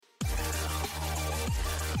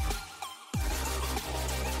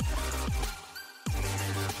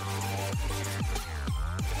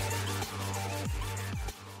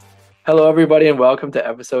Hello, everybody, and welcome to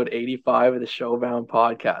episode 85 of the Showbound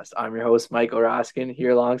podcast. I'm your host, Michael Raskin,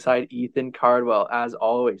 here alongside Ethan Cardwell. As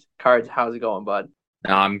always, Cards, how's it going, bud?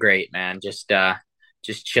 No, I'm great, man. Just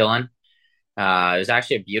chilling. It was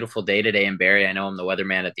actually a beautiful day today in Barrie. I know I'm the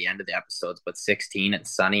weatherman at the end of the episodes, but 16 and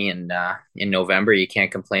sunny and in November, you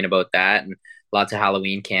can't complain about that. And lots of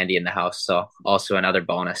Halloween candy in the house, so also another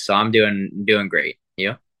bonus. So I'm doing great.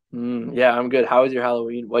 You? Yeah, I'm good. How was your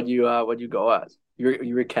Halloween? What'd you go as?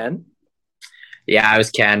 You were Ken? Yeah, I was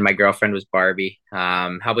Ken. My girlfriend was Barbie.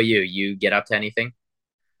 How about you? You get up to anything?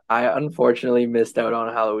 I unfortunately missed out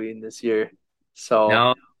on Halloween this year. So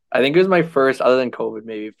No. I think it was my first, other than COVID,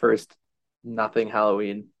 maybe first nothing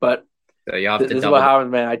Halloween. But So you have to this is what double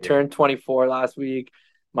happens, man. I down. turned 24 last week.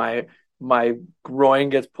 My groin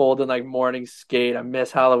gets pulled in like morning skate. I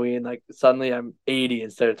miss Halloween. Like suddenly I'm 80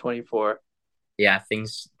 instead of 24. Yeah,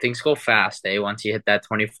 things go fast, eh? Once you hit that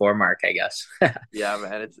 24 mark, I guess. Yeah,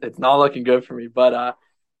 man, it's not looking good for me. But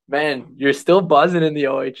man, you're still buzzing in the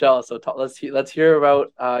OHL. So let's hear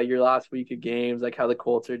about your last week of games, like how the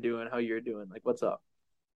Colts are doing, how you're doing. Like what's up?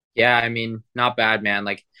 Yeah, I mean, not bad, man.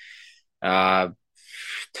 Uh,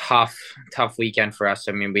 tough, tough weekend for us.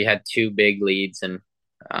 I mean, we had two big leads and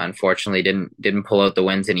unfortunately didn't pull out the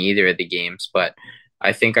wins in either of the games. But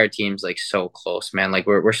I think our team's like so close, man. Like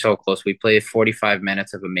we're so close. We played 45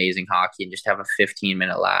 minutes of amazing hockey and just have a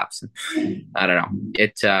 15-minute lapse. And I don't know.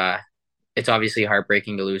 It's obviously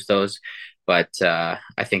heartbreaking to lose those, but I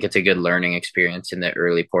think it's a good learning experience in the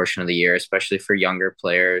early portion of the year, especially for younger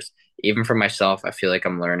players. Even for myself, I feel like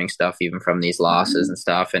I'm learning stuff even from these losses and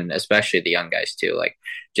stuff, and especially the young guys too. Like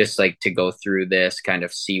just like to go through this, kind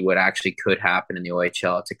of see what actually could happen in the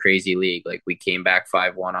OHL. It's a crazy league. Like we came back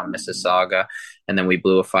 5-1 on Mississauga, and then we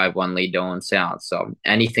blew a 5-1 lead to Owen Sound. So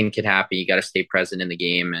anything could happen. You got to stay present in the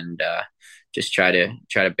game and just try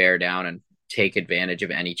to bear down and take advantage of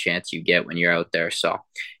any chance you get when you're out there. So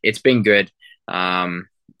it's been good. I'm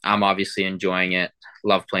obviously enjoying it.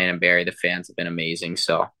 Love playing in Barrie. The fans have been amazing.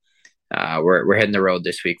 So we're hitting the road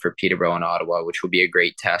this week for Peterborough and Ottawa, which will be a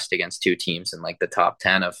great test against two teams in like the top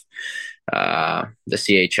 10 of the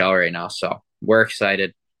CHL right now. So we're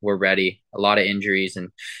excited. We're ready. A lot of injuries and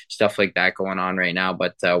stuff like that going on right now,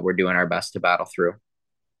 but we're doing our best to battle through.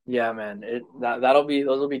 Yeah, man. That'll be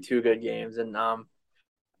those will be two good games. And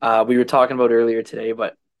we were talking about earlier today,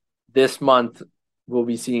 but this month we'll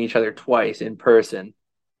be seeing each other twice in person,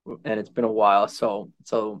 and it's been a while. So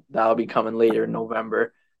that'll be coming later in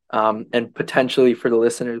November, and potentially for the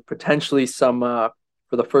listeners, potentially some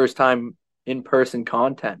for the first time in person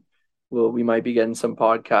content. We might be getting some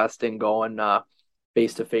podcasting going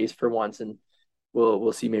face to face for once, and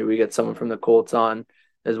we'll see. Maybe we get someone from the Colts on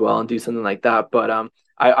as well and do something like that. But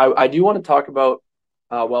I do want to talk about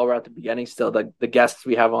while we're at the beginning still, the guests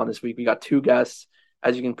we have on this week. We got two guests,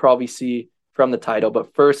 as you can probably see from the title.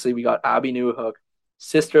 But firstly, we got Abby Newhook,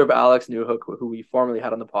 sister of Alex Newhook, who we formerly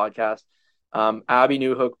had on the podcast. Abby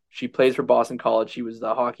Newhook, she plays for Boston College. She was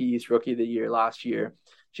the Hockey East Rookie of the Year last year.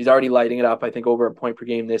 She's already lighting it up, I think, over a point per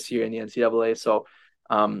game this year in the NCAA. So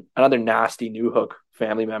another nasty Newhook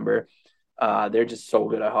family member. They're just so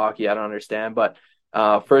good at hockey. I don't understand. But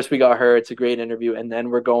first, we got her. It's a great interview. And then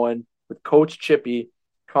we're going with Coach Chippy,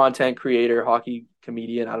 content creator, hockey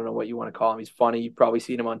comedian. I don't know what you want to call him. He's funny. You've probably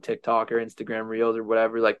seen him on TikTok or Instagram Reels or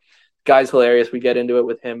whatever. Like, guy's hilarious. We get into it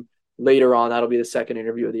with him later on. That'll be the second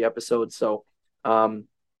interview of the episode. So,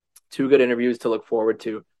 two good interviews to look forward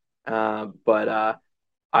to. But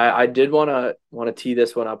I did want to tee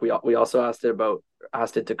this one up. We also asked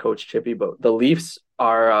it to Coach Chippy, but the Leafs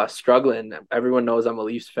are struggling. Everyone knows I'm a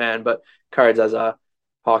Leafs fan, but Cards, as a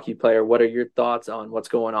hockey player, what are your thoughts on what's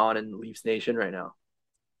going on in Leafs Nation right now?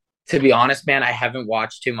 To be honest, man, I haven't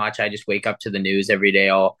watched too much. I just wake up to the news every day.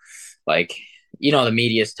 All like, the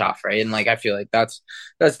media is tough, right? And like, I feel like that's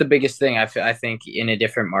the biggest thing. I think in a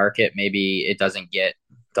different market, maybe it doesn't get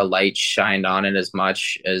the light shined on it as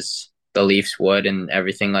much as the Leafs would and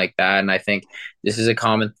everything like that. And I think this is a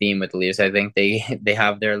common theme with the Leafs. I think they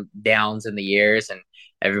have their downs in the years, and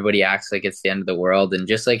everybody acts like it's the end of the world. And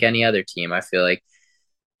just like any other team, I feel like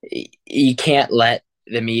you can't let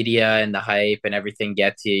the media and the hype and everything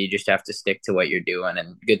get to you. You just have to stick to what you're doing,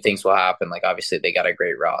 and good things will happen. Like obviously they got a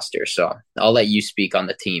great roster, so I'll let you speak on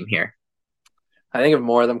the team here. I think if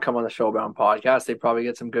more of them come on the Showbound podcast, they probably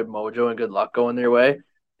get some good mojo and good luck going their way.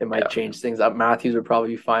 It might Yeah. change things up. Matthews would probably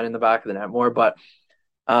be fine in the back of the net more, but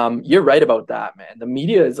you're right about that, man. The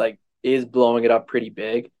media is blowing it up pretty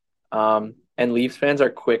big, and Leafs fans are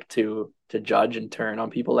quick to judge and turn on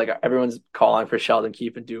people. Like everyone's calling for Sheldon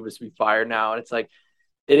Keefe and Dubas to be fired now, and it's like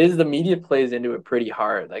it is the media plays into it pretty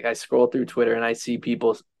hard. Like I scroll through Twitter and I see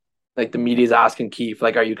people Like the media's asking Keith,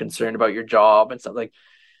 like, are you concerned about your job and stuff like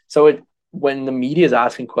so it when the media is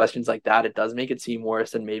asking questions like that, it does make it seem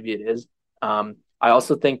worse than maybe it is. I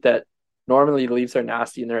also think that normally the Leafs are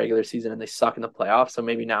nasty in the regular season and they suck in the playoffs. So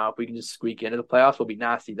maybe now if we can just squeak into the playoffs, we'll be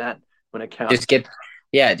nasty then when it Just counts. get,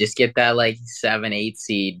 yeah, just get that like 7, 8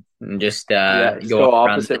 seed and just Yeah, just go go on a run.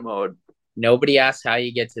 opposite mode. Nobody asks how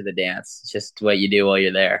you get to the dance. It's just what you do while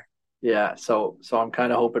you're there. Yeah, so I'm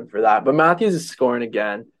kind of hoping for that. But Matthews is scoring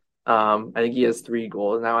again. I think he has 3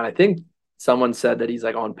 goals now, and I think someone said that he's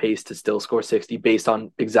like on pace to still score 60 based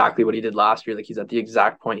on exactly what he did last year. Like he's at the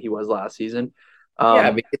exact point he was last season. Yeah,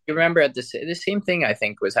 Um, because you remember at the same thing I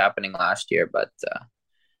think was happening last year, but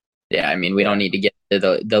yeah, I mean we don't yeah, need to get to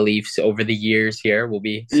the Leafs over the years here. We'll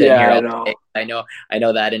be sitting yeah, here I all day. know, I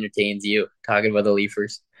know that entertains you talking about the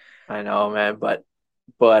Leafers. I know, man. But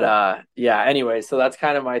yeah. Anyway, so that's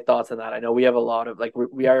kind of my thoughts on that. I know we have a lot of like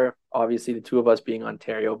we are obviously the two of us being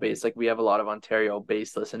Ontario based. Like we have a lot of Ontario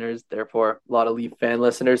based listeners, therefore a lot of Leaf fan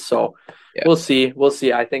listeners. So Yeah. we'll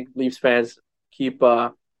see. I think Leafs fans keep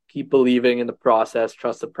keep believing in the process,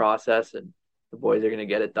 trust the process, and the boys are gonna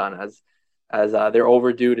get it done as they're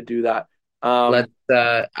overdue to do that. Let's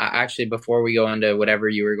Um, actually before we go into whatever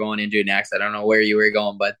you were going into next, I don't know where you were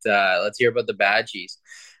going, but let's hear about the Badgies.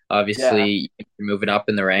 yeah, Obviously, you're moving up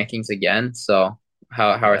in the rankings again. So how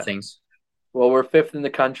are yeah. things? Well, we're fifth in the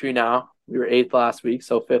country now. We were eighth last week,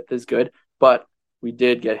 so fifth is good. But we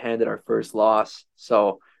did get handed our first loss.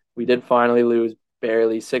 So we did finally lose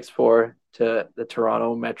barely 6-4 to the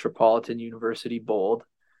Toronto Metropolitan University Bold.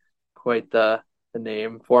 Quite the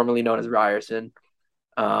name, formerly known as Ryerson.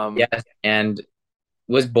 Yes, and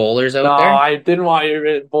was Bowlers No, out there? I didn't want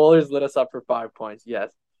you. Bowlers lit us up for 5 points.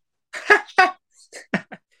 Yes.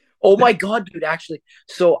 Oh my God, dude! Actually,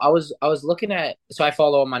 so I was looking at, so I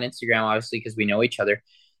follow him on Instagram, obviously, because we know each other.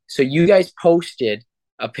 So you guys posted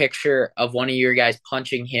a picture of one of your guys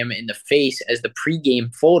punching him in the face as the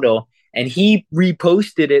pregame photo, and he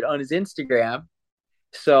reposted it on his Instagram.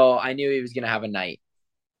 So I knew he was gonna have a night.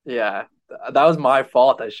 Yeah. That was my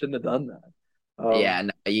fault. I shouldn't have done that. Yeah,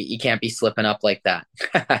 no, you can't be slipping up like that.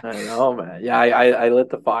 I know, man. Yeah, I lit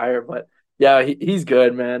the fire, but yeah, he's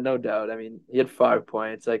good, man. No doubt. I mean, he had 5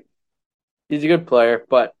 points. Like, he's a good player,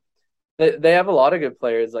 but they have a lot of good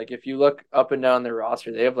players. Like, if you look up and down their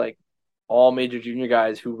roster, they have like all major junior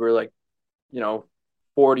guys who were like, you know,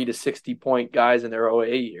 40 to 60 point guys in their OA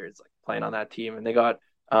years, like playing on that team. And they got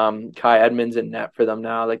Kai Edmonds in net for them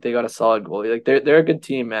now. Like, they got a solid goalie. Like, they're a good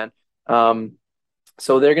team, man.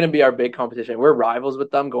 So they're going to be our big competition. We're rivals with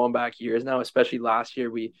them going back years now, especially last year.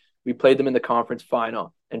 We played them in the conference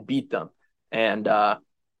final and beat them. And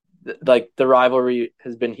like the rivalry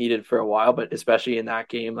has been heated for a while, but especially in that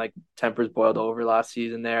game, like tempers boiled over last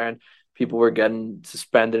season there, and people were getting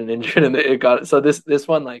suspended and injured, and it got so this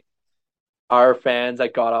one like our fans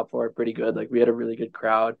like got up for it pretty good. Like we had a really good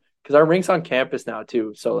crowd because our rink's on campus now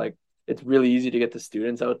too, so like it's really easy to get the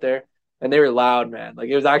students out there, and they were loud, man. Like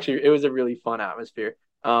it was a really fun atmosphere.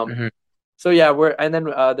 Um, Mhm. so yeah, we're and then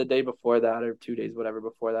the day before that or 2 days whatever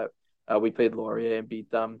before that, we played Laurier and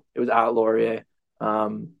beat them. It was at Laurier.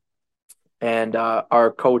 Um, and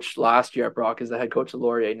our coach last year at Brock is the head coach of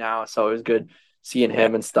Laurier now, so it was good seeing Yeah,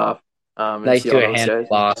 him and stuff, and nice see all to those handle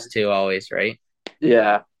guys. loss too, always, right?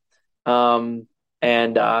 Yeah. Um,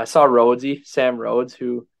 and I saw Rhodesy, Sam Rhodes,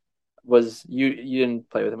 who was you didn't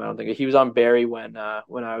play with him, I don't think. He was on Barry when I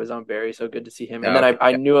was on Barry, so good to see him. And then Okay.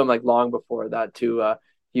 I knew him like long before that too.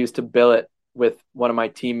 He used to billet with one of my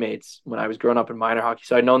teammates when I was growing up in minor hockey.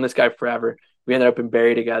 So I'd known this guy forever. We ended up in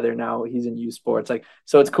Barry together. Now he's in U Sports. Like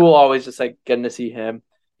so it's cool always just like getting to see him.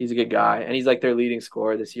 He's a good guy. And he's like their leading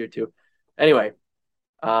scorer this year too. Anyway,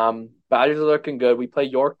 Badgers are looking good. We play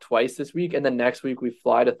York twice this week, and then next week we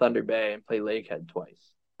fly to Thunder Bay and play Lakehead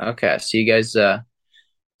twice. Okay. So you guys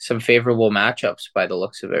some favorable matchups by the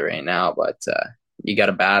looks of it right now, but you got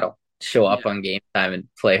to battle, show up Yeah. on game time, and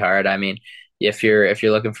play hard. I mean, if you're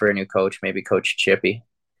looking for a new coach, maybe Coach Chippy.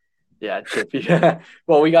 Yeah, Chippy.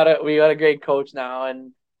 Well, we got a great coach now,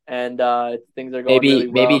 and things are going Maybe really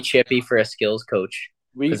maybe well. Chippy for a skills coach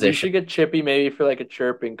We position. should get Chippy maybe for like a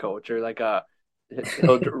chirping coach or like a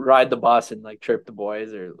he'll ride the bus and like chirp the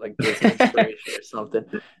boys or like give some inspiration or something.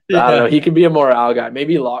 I don't know. Yeah. He could be a morale guy.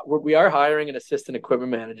 Maybe we are hiring an assistant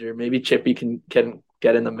equipment manager. Maybe Chippy can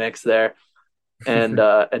get in the mix there and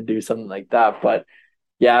do something like that. But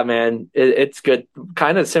yeah, man, it's good.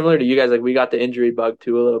 Kind of similar to you guys. Like we got the injury bug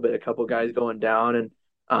too a little bit. A couple guys going down, and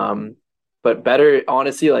um, but better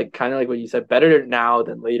honestly, like kind of like what you said, better now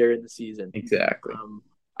than later in the season. Exactly. Um,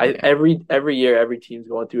 I Yeah. every year every team's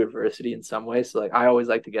going through adversity in some way. So like I always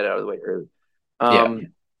like to get it out of the way early. Yeah.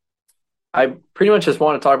 Um, I pretty much just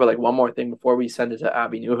want to talk about like one more thing before we send it to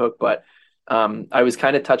Abby Newhook, but I was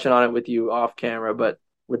kind of touching on it with you off camera, but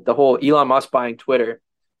with the whole Elon Musk buying Twitter,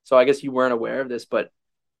 so I guess you weren't aware of this, but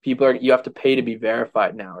you have to pay to be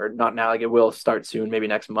verified now, or not now, like it will start soon, maybe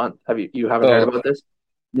next month. You haven't heard Oh, about this?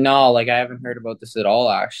 no, like I haven't heard about this at all,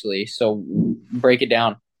 actually. So break it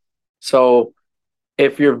down. So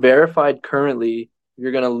if you're verified currently,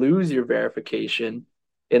 you're gonna lose your verification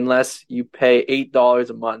unless you pay $8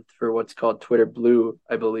 a month for what's called Twitter Blue,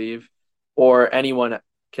 I believe, or anyone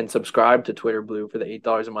can subscribe to Twitter Blue for the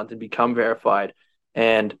 $8 a month and become verified.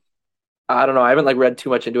 And I don't know, I haven't like read too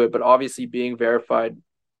much into it, but obviously being verified,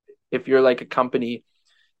 if you're like a company,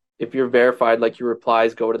 if you're verified, like your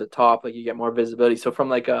replies go to the top, like you get more visibility. So from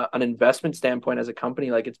like an investment standpoint as a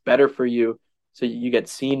company, like it's better for you, so you get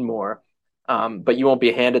seen more, but you won't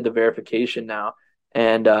be handed the verification now.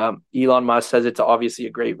 And Elon Musk says it's obviously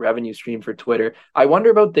a great revenue stream for Twitter. I wonder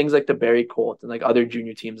about things like the Barry Colt and like other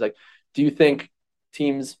junior teams. Like, do you think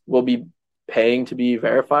teams will be paying to be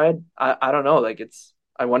verified? I don't know. Like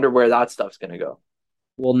I wonder where that stuff's gonna go.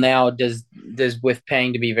 Well, now does with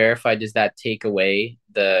paying to be verified, does that take away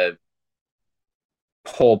the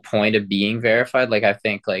whole point of being verified? Like I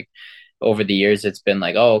think like over the years it's been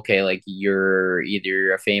like, oh, okay, like you're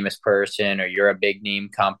either a famous person or you're a big name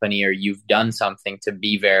company or you've done something to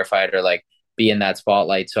be verified or like be in that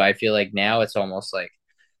spotlight. So I feel like now it's almost like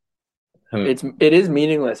hmm, It is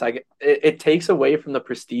meaningless. It takes away from the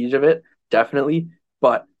prestige of it, definitely,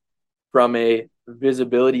 but from a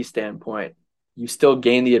visibility standpoint, you still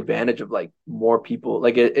gain the advantage of like more people.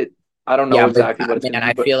 Like it I don't know yeah, but exactly what it's gonna man,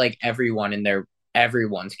 do, I but feel like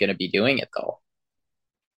everyone's gonna be doing it though.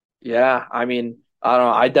 yeah, I mean, I don't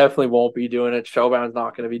know. I definitely won't be doing it. Showbound's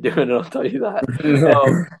not gonna be doing it, I'll tell you that.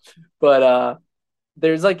 Um, but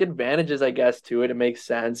there's like advantages, I guess, to it. It makes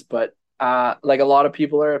sense, but like a lot of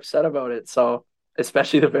people are upset about it. So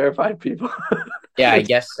especially the verified people. Yeah, I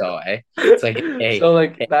guess so. It's like, So hey,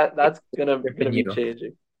 like hey, that's gonna ripping be you.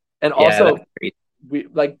 changing. And Yeah, that's also great. we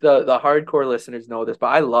like the hardcore listeners know this, but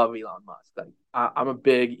I love Elon Musk. Like I'm a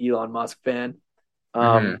big Elon Musk fan.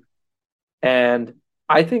 Hmm. Um and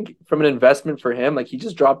I think from an investment for him, like he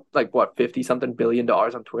just dropped like what 50 something $billion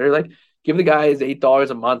on Twitter. Like give the guy his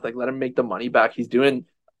 $8 a month, like let him make the money back. He's doing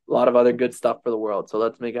a lot of other good stuff for the world. So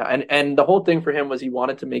let's make it and the whole thing for him was he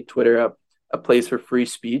wanted to make Twitter a place for free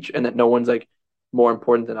speech and that no one's like more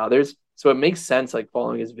important than others. So it makes sense like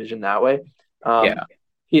following his vision that way. Um Yeah.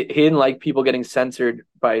 he didn't like people getting censored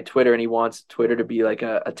by Twitter and he wants Twitter to be like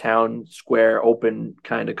a town square open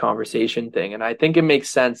kind of conversation thing. And I think it makes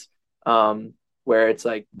sense where it's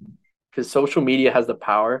like because social media has the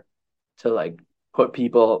power to like put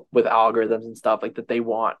people with algorithms and stuff like that they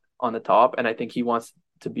want on the top, and I think he wants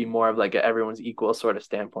to be more of like a everyone's equal sort of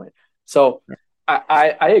standpoint. So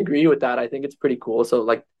I agree with that. I think it's pretty cool. So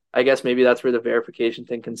like I guess maybe that's where the verification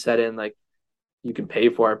thing can set in. Like you can pay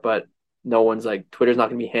for it, but no one's like Twitter's not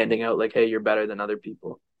going to be handing out like, hey, you're better than other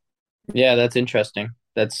people. Yeah, that's interesting.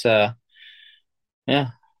 That's yeah,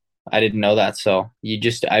 I didn't know that. So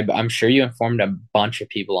I'm sure you informed a bunch of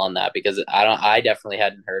people on that because I definitely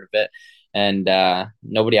hadn't heard of it. And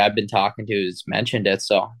nobody I've been talking to has mentioned it.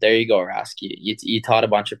 So there you go, Rask. You taught a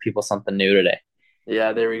bunch of people something new today.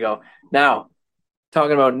 Yeah, there we go. Now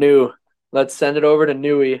talking about new, let's send it over to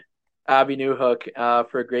Newey, Abby Newhook,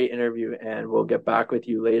 for a great interview, and we'll get back with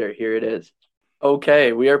you later. Here it is.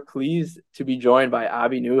 Okay, we are pleased to be joined by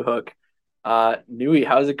Abby Newhook. Newey,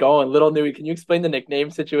 how's it going? Little Newey, can you explain the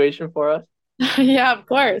nickname situation for us? Yeah, of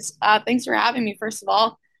course. Thanks for having me, first of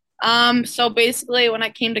all. So basically, when I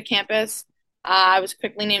came to campus, I was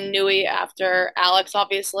quickly named Nui after Alex,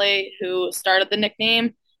 obviously, who started the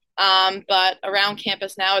nickname. But around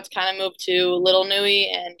campus now, it's kind of moved to Little Nui,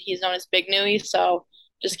 and he's known as Big Nui. So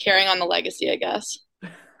just carrying on the legacy, I guess.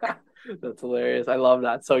 That's hilarious. I love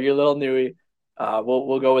that. So you're Little Newey.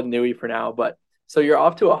 We'll go with Newey for now. But so you're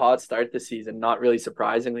off to a hot start this season, not really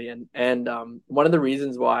surprisingly. And one of the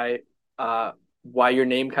reasons why your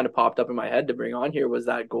name kind of popped up in my head to bring on here was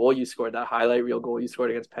that goal you scored, that highlight reel goal you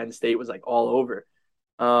scored against Penn State was like all over.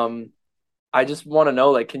 Um, I just want to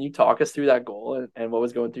know, like, can you talk us through that goal and what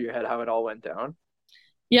was going through your head, how it all went down?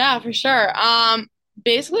 Yeah, for sure.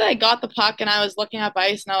 Basically, I got the puck and I was looking up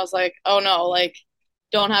ice, and I was like, oh no, like,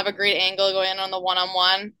 don't have a great angle going in on the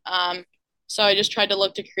one-on-one. So I just tried to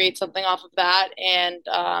look to create something off of that, and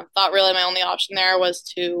thought really my only option there was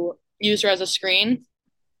to use her as a screen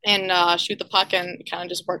and shoot the puck, and it kind of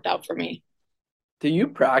just worked out for me. Do you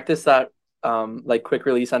practice that like quick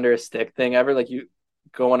release under a stick thing ever? Like you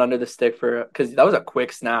going under the stick for because that was a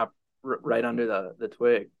quick snap right under the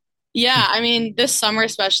twig. Yeah, I mean, this summer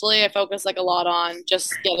especially, I focused like a lot on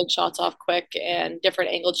just getting shots off quick and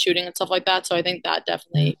different angled shooting and stuff like that. So I think that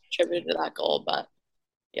definitely contributed to that goal. But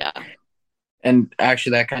yeah. And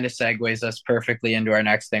actually, that kind of segues us perfectly into our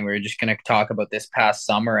next thing. We are just going to talk about this past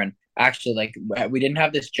summer, and actually, like we didn't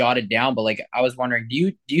have this jotted down, but like I was wondering,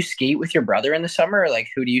 do you skate with your brother in the summer, or like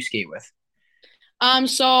who do you skate with?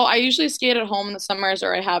 So I usually skate at home in the summers,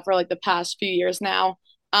 or I have for like the past few years now.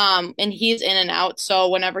 And he's in and out, so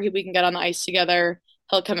whenever we can get on the ice together,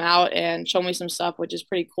 he'll come out and show me some stuff, which is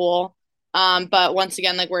pretty cool. But once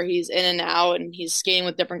again, like where he's in and out and he's skating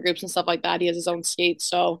with different groups and stuff like that, he has his own skates.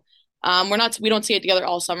 So we don't skate together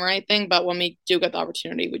all summer or anything, but when we do get the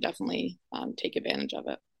opportunity, we definitely take advantage of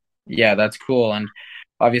it. Yeah, that's cool. And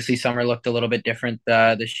obviously, summer looked a little bit different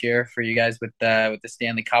this year for you guys with the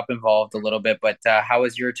Stanley Cup involved a little bit. But how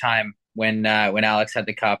was your time when Alex had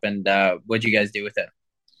the cup, and what'd you guys do with it?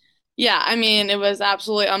 Yeah, I mean, it was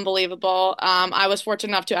absolutely unbelievable. I was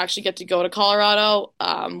fortunate enough to actually get to go to Colorado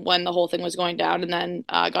when the whole thing was going down, and then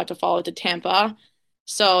got to follow it to Tampa.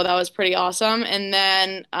 So that was pretty awesome. And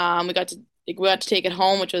then we got to take it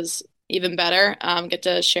home, which was even better. Get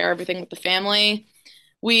to share everything with the family.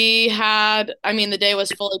 I mean, the day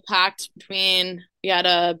was fully packed between, we had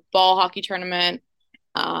a ball hockey tournament.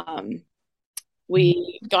 Um,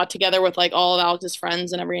 we got together with like all of Alex's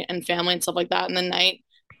friends and family and stuff like that in the night.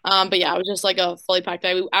 But yeah, it was just like a fully packed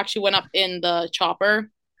day. We actually went up in the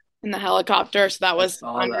chopper in the helicopter, so that I was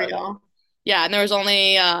saw that. unreal. Yeah, and there was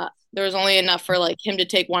only enough for like him to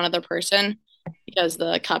take one other person because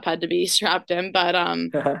the cup had to be strapped in. But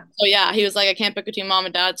so yeah, he was like, I can't pick between mom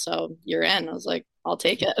and dad, so you're in. I was like, I'll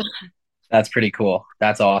take it. That's pretty cool.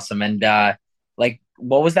 That's awesome. And like,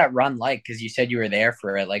 what was that run like? Because you said you were there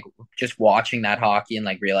for it. Like, just watching that hockey and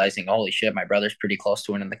like realizing, holy shit, my brother's pretty close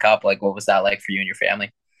to winning the cup. Like, what was that like for you and your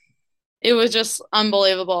family? It was just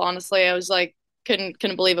unbelievable, honestly. I was like,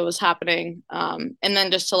 couldn't believe it was happening. And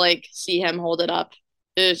then just to like see him hold it up,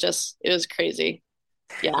 it was crazy.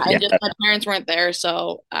 Yeah, Yeah, and just my parents weren't there,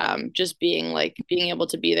 so just being able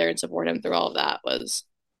to be there and support him through all of that was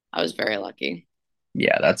I was very lucky.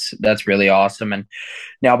 yeah, that's really awesome. And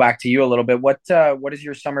now back to you a little bit. What does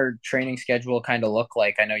your summer training schedule kind of look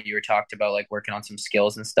like? I know you were talked about like working on some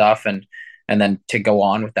skills and stuff, and then to go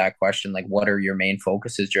on with that question, like what are your main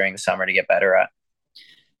focuses during the summer to get better at?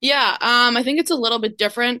 Yeah, I think it's a little bit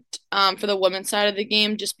different for the women's side of the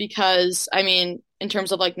game, just because I mean, in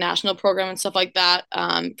terms of like national program and stuff like that,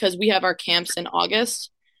 because we have our camps in August.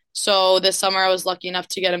 So this summer, I was lucky enough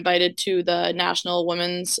to get invited to the national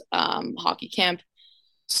women's hockey camp.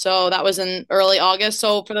 So that was in early August.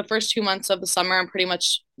 So for the first 2 months of the summer, I'm pretty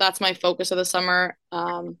much that's my focus of the summer.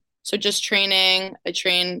 So just training. I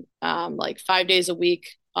train like 5 days a week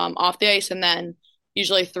off the ice, and then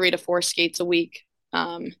usually 3 to 4 skates a week.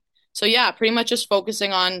 So yeah, pretty much just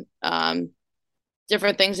focusing on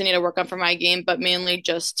different things I need to work on for my game, but mainly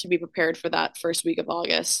just to be prepared for that first week of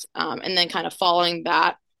August, and then kind of following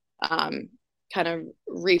that, um, kind of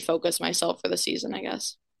refocus myself for the season, I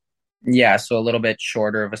guess. Yeah, so a little bit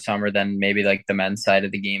shorter of a summer than maybe like the men's side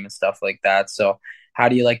of the game and stuff like that. So how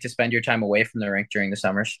do you like to spend your time away from the rink during the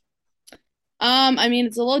summers? I mean,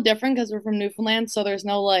 it's a little different because we're from Newfoundland, so there's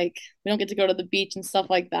no like we don't get to go to the beach and stuff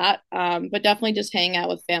like that. But definitely just hang out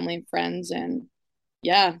with family and friends and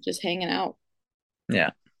yeah, just hanging out.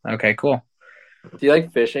 Yeah. Okay, cool. Do you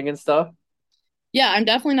like fishing and stuff? Yeah, I'm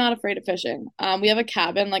definitely not afraid of fishing. We have a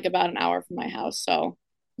cabin like about an hour from my house, so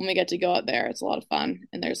when we get to go out there, it's a lot of fun.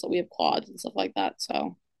 And we have quads and stuff like that.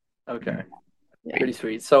 So Okay, yeah. pretty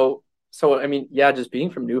sweet. So I mean, yeah, just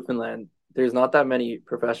being from Newfoundland, there's not that many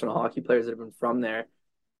professional hockey players that have been from there,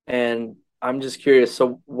 and I'm just curious.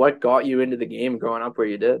 So, what got you into the game growing up where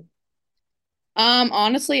you did?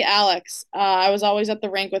 Honestly, Alex, I was always at the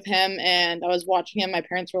rink with him and I was watching him. My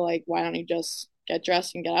parents were like, why don't you just get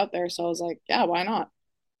dressed and get out there? So I was like, yeah, why not?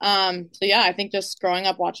 So yeah, I think just growing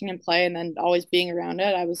up watching him play and then always being around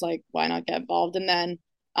it, I was like, why not get involved? And then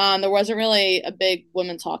there wasn't really a big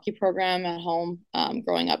women's hockey program at home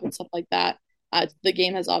growing up and stuff like that. The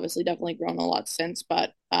game has obviously definitely grown a lot since,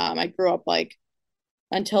 but I grew up like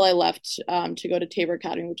until I left to go to Tabor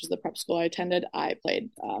Academy, which is the prep school I attended. I played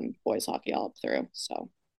boys hockey all up through. So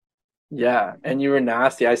Yeah, and you were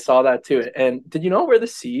nasty. I saw that too. And did you know wear the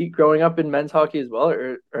C growing up in men's hockey as well,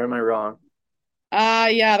 or am I wrong?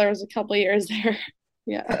 yeah, there was a couple of years there.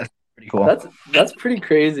 Yeah. That's pretty cool. That's pretty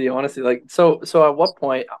crazy, honestly. Like, so at what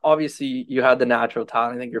point? Obviously, you had the natural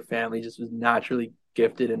talent. I think your family just was naturally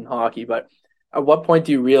gifted in hockey. But at what point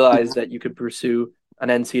do you realize that you could pursue an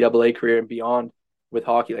NCAA career and beyond with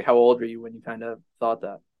hockey? Like, how old were you when you kind of thought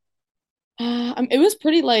that? It was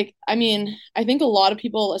pretty like, I mean, I think a lot of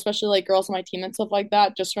people, especially like girls on my team and stuff like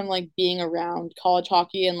that, just from like being around college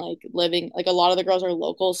hockey and like living, like a lot of the girls are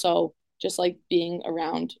local, so just like being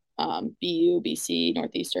around BU, BC,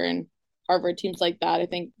 Northeastern, Harvard teams like that, I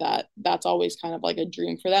think that that's always kind of like a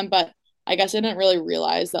dream for them. But I guess I didn't really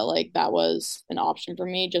realize that like that was an option for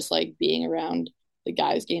me, just like being around the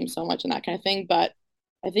guys' game so much and that kind of thing. But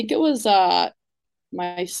I think it was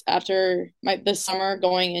my after my this summer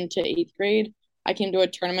going into eighth grade, I came to a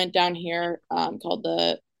tournament down here called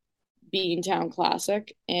the Beantown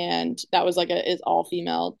Classic, and that was like a is all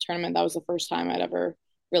female tournament. That was the first time I'd ever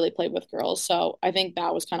really played with girls, so I think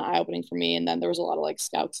that was kind of eye opening for me. And then there was a lot of like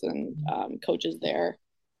scouts and coaches there,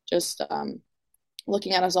 just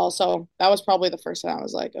looking at us all. So that was probably the first time I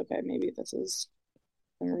was like, okay, maybe this is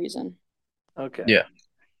the reason. Okay. Yeah.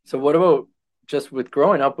 So what about just with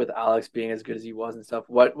growing up with Alex being as good as he was and stuff?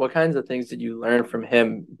 What kinds of things did you learn from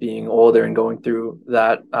him being older and going through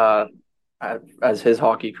that as his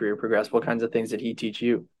hockey career progressed? What kinds of things did he teach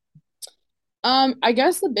you? I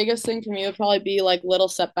guess the biggest thing for me would probably be like little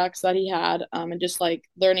setbacks that he had, and just like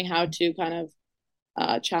learning how to kind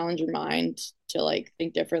of challenge your mind to like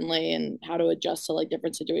think differently and how to adjust to like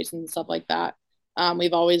different situations and stuff like that.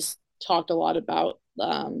 We've always talked a lot about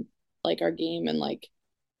like our game, and like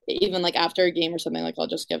even like after a game or something, like I'll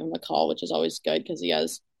just give him a call, which is always good because he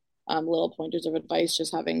has little pointers of advice,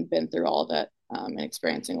 just having been through all of it and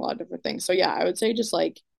experiencing a lot of different things. So yeah, I would say just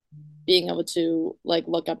like being able to like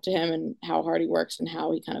look up to him and how hard he works and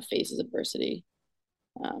how he kind of faces adversity.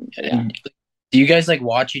 But yeah. And do you guys like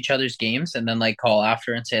watch each other's games and then like call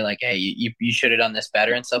after and say like, hey, you should have done this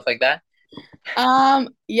better and stuff like that?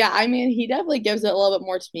 Yeah, I mean, he definitely gives it a little bit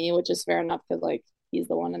more to me, which is fair enough because like he's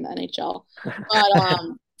the one in the NHL.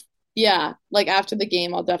 But yeah, like after the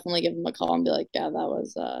game, I'll definitely give him a call and be like, yeah, that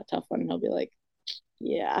was a tough one. And he'll be like,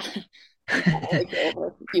 yeah, and kind of like go over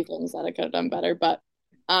a few things that I could have done better. But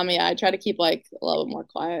yeah, I try to keep like a little bit more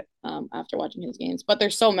quiet after watching his games. But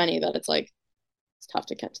there's so many that it's like it's tough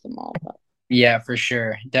to catch them all. But Yeah, for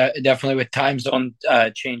sure. Definitely with time zone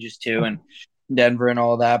changes too, and Denver and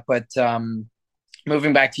all that. But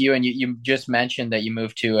moving back to you, and you just mentioned that you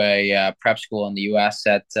moved to a prep school in the U.S.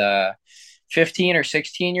 at 15 or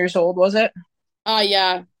 16 years old, was it?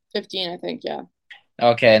 yeah, 15, I think. Yeah.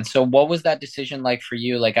 Okay, and so what was that decision like for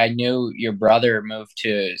you? Like, I knew your brother moved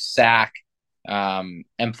to SAC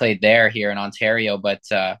and played there here in Ontario, but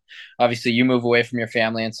obviously you move away from your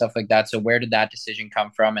family and stuff like that. So where did that decision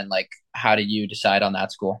come from, and like, how did you decide on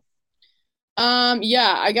that school?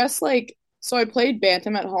 Yeah, I guess like so I played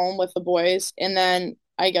bantam at home with the boys, and then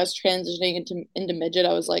I guess transitioning into midget,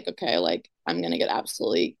 I was like, okay, like I'm gonna get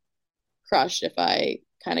absolutely crushed if I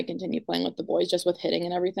kind of continue playing with the boys just with hitting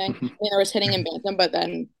and everything. I mean, there was hitting in bantam, but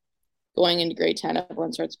then going into grade 10,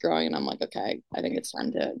 everyone starts growing, and I'm like, okay, I think it's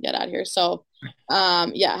time to get out of here. So,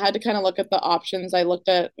 yeah, I had to kind of look at the options. I looked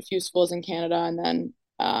at a few schools in Canada, and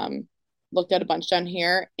then looked at a bunch down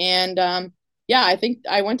here. And yeah, I think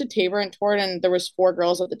I went to Tabor and toured, and there was four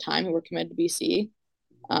girls at the time who were committed to BC.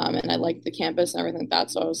 And I liked the campus and everything like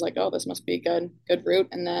that. So I was like, oh, this must be a good route.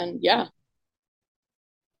 And then yeah,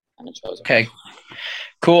 kind of chose it. Okay,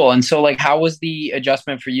 cool. And so, like, how was the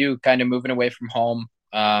adjustment for you, kind of moving away from home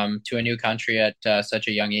to a new country at such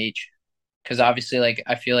a young age? Because obviously, like,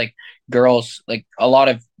 I feel like girls, like a lot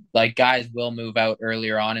of like guys will move out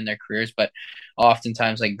earlier on in their careers, but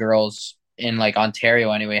oftentimes, like girls in like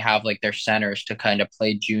Ontario anyway have like their centers to kind of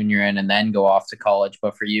play junior in and then go off to college.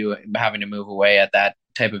 But for you, having to move away at that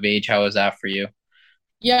type of age, how was that for you?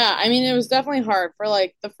 Yeah, I mean, it was definitely hard for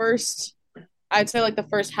like I'd say like the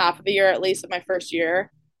first half of the year, at least of my first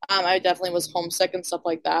year. I definitely was homesick and stuff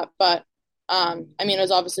like that. But I mean, it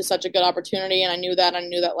was obviously such a good opportunity, and I knew that. I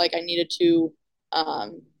knew that like I needed to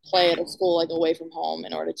play at a school like away from home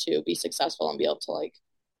in order to be successful and be able to like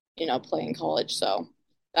play in college. So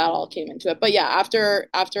that all came into it. But yeah, after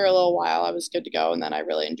a little while, I was good to go, and then I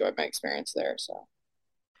really enjoyed my experience there. So.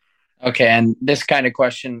 Okay, and this kind of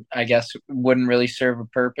question, I guess, wouldn't really serve a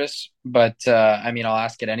purpose, but I mean, I'll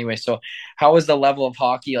ask it anyway. So, how was the level of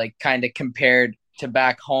hockey like kind of compared to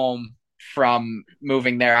back home from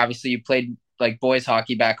moving there? Obviously, you played like boys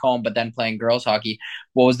hockey back home, but then playing girls hockey.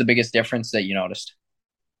 What was the biggest difference that you noticed?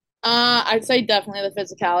 I'd say definitely the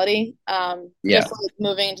physicality. Yeah. Just like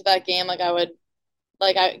moving into that game, like I would,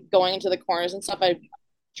 like I going into the corners and stuff. I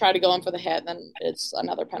try to go in for the hit, then it's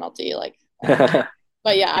another penalty. Like,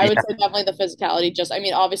 but yeah, I would Yeah, say definitely the physicality. Just, I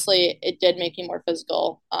mean, obviously it did make me more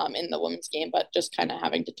physical in the women's game, but just kind of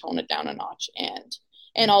having to tone it down a notch.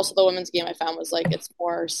 And also the women's game I found was like it's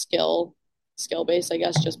more skill based, I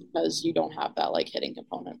guess, just because you don't have that like hitting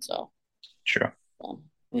component. So, true. yeah.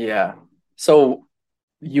 Yeah. So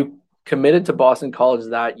you committed to Boston College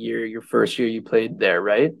that year, your first year you played there,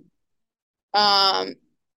 right? Um,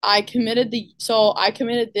 I committed the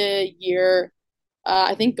year,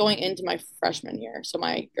 I think going into my freshman year, so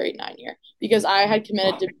my grade 9 year, because I had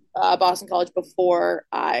committed to Boston College before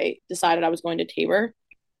I decided I was going to Tabor,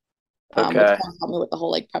 which Okay. kind of helped me with the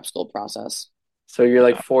whole like prep school process. So you're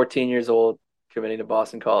like 14 years old committing to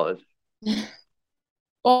Boston College.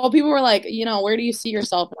 Well, people were like, where do you see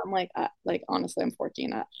yourself? And I'm like honestly, I'm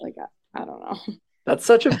 14. I don't know. That's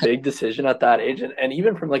such a big decision at that age. And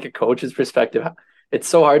even from like a coach's perspective, it's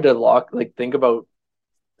so hard to think about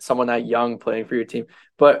someone that young playing for your team.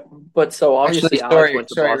 But so Actually, obviously Alex sorry, went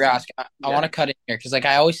to sorry, Boston. Rask. I Yeah. want to cut in here because like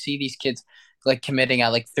I always see these kids like committing at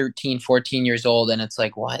like 13, 14 years old, and it's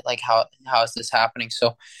like, what? Like how is this happening?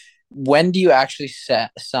 So when do you actually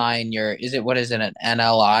sign your, what is it, an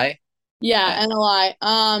NLI? Yeah,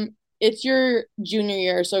 NLI. It's your junior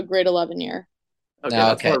year, so grade 11 year. Okay, No,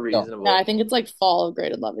 that's okay. more So Yeah, I reasonable. think it's like fall of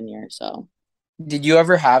grade 11 year. So did you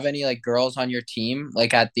ever have any like girls on your team,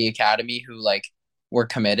 like at the academy who like were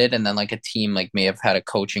committed and then like a team like may have had a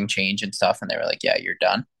coaching change and stuff and they were like, yeah, you're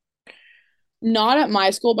done? not at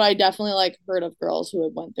my school, but I definitely like heard of girls who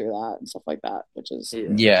had went through that and stuff like that, which is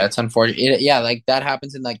Yeah. Yeah, it's unfortunate. Yeah, like that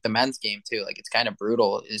happens in like the men's game too. Like it's kind of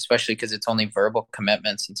brutal, especially because it's only verbal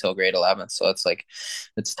commitments until grade 11. So it's like,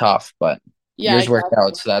 it's tough, but yeah, yours worked exactly.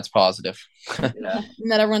 out. So that's positive. Yeah.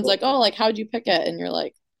 And then everyone's like, Well, "Oh, like how'd you pick it?" And you're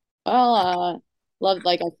like, "Well, love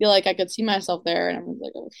like I feel like I could see myself there." And everyone's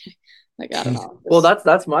like, "Okay." Like I don't know. well, Just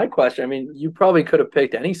that's my question. I mean, you probably could have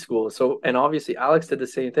picked any school. So, and obviously Alex did the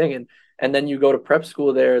same thing, and then you go to prep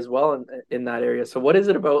school there as well in that area. So, what is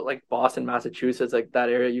it about like Boston, Massachusetts, like that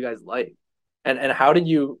area you guys like, and how did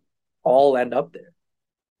you all end up there?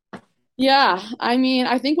 yeah, I mean,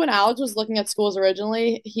 I think when Alex was looking at schools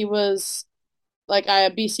originally, he was like I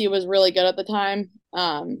BC was really good at the time.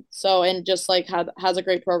 So and just like has a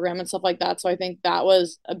great program and stuff like that. So I think that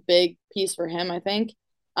was a big piece for him, I think.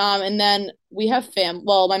 And then we have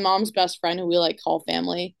my mom's best friend who we like call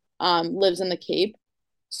family, lives in the Cape.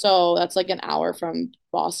 So that's like an hour from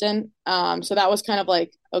Boston. So that was kind of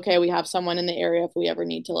like, okay, we have someone in the area if we ever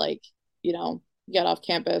need to like, you know, get off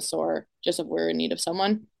campus or just if we're in need of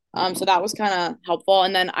someone. So that was kind of helpful.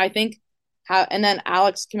 And then I think and then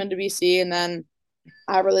Alex came into BC and then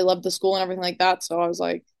I really loved the school and everything like that. So I was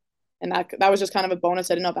like, and that was just kind of a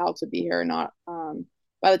bonus. I didn't know if Alex would be here or not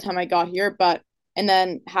by the time I got here. But and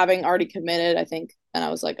then having already committed, I think, and I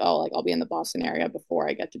was like, oh, like I'll be in the Boston area before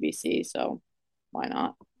I get to BC. So why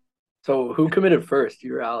not? So, who committed first?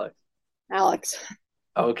 You or Alex? Alex.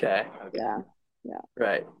 Okay. Okay. Yeah. Yeah.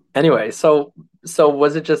 Right. Anyway, so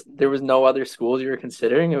was it just there was no other schools you were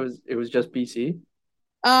considering? It was just BC?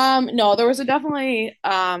 No, there was definitely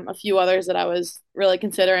a few others that I was really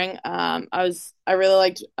considering. I really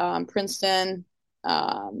liked Princeton.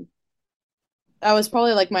 Um, that was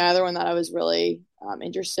probably like my other one that I was really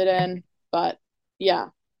interested in. But yeah,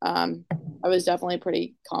 um, I was definitely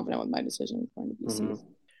pretty confident with my decision going to BC. Hmm.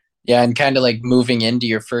 Yeah, and kind of like moving into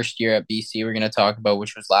your first year at BC, we're going to talk about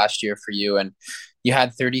which was last year for you. And you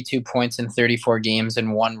had 32 points in 34 games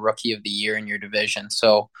and one rookie of the year in your division.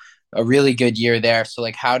 So a really good year there. So,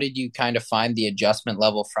 like, how did you kind of find the adjustment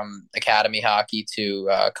level from academy hockey to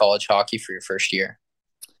college hockey for your first year?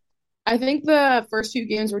 I think the first few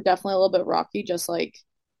games were definitely a little bit rocky, just like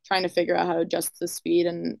trying to figure out how to adjust the speed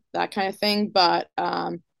and that kind of thing. But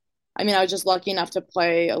I mean, I was just lucky enough to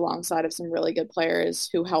play alongside of some really good players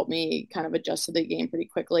who helped me kind of adjust to the game pretty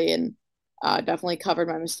quickly and definitely covered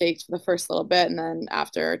my mistakes for the first little bit. And then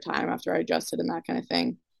after time, after I adjusted and that kind of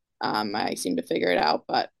thing, I seemed to figure it out.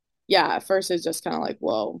 But yeah, at first it was just kind of like,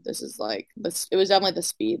 whoa, this is like this. It was definitely the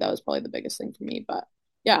speed that was probably the biggest thing for me. But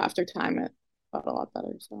yeah, after time, it got a lot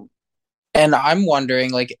better. So. And I'm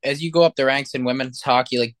wondering, like, as you go up the ranks in women's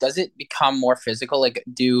hockey, like, does it become more physical? Like,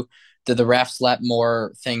 do the refs let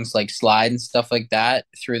more things like slide and stuff like that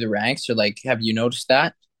through the ranks, or like, have you noticed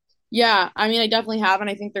that? Yeah, I mean, I definitely have, and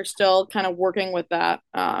I think they're still kind of working with that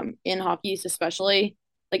in hockey, especially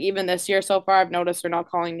like even this year so far. I've noticed they're not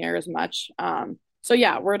calling near as much. So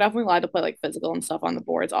yeah, we're definitely allowed to play like physical and stuff on the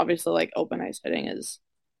boards. Obviously, like open ice hitting is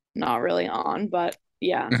not really on, but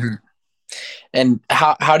yeah. Mhm. And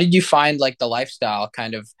how did you find like the lifestyle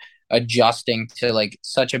kind of adjusting to like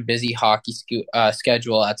such a busy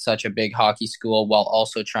schedule at such a big hockey school while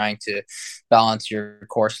also trying to balance your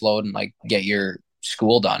course load and like get your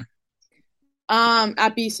school done?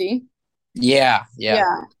 At BC. Yeah, yeah.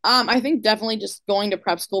 Yeah. I think definitely just going to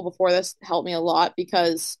prep school before this helped me a lot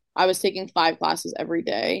because I was taking 5 classes every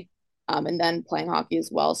day, and then playing hockey as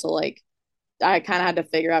well. So like I kind of had to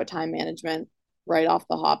figure out time management right off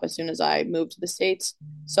the hop as soon as I moved to the States.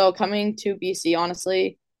 So coming to BC,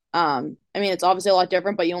 honestly, I mean, it's obviously a lot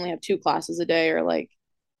different, but you only have two classes a day or like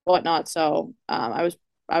whatnot. So I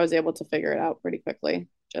was able to figure it out pretty quickly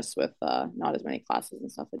just with not as many classes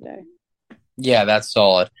and stuff a day. Yeah, that's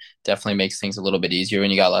solid. Definitely makes things a little bit easier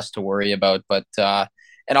when you got less to worry about. But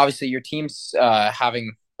and obviously your team's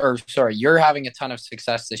you're having a ton of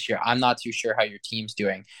success this year. I'm not too sure how your team's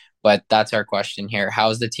doing, but that's our question here.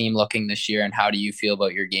 How's the team looking this year, and how do you feel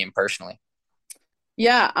about your game personally?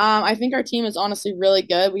 Yeah, I think our team is honestly really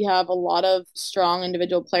good. We have a lot of strong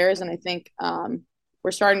individual players, and I think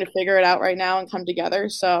we're starting to figure it out right now and come together.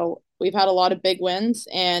 So we've had a lot of big wins,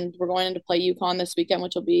 and we're going into play UConn this weekend,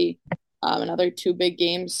 which will be another two big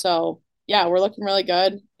games. So yeah, we're looking really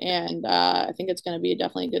good, and I think it's going to be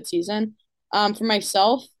definitely a good season. For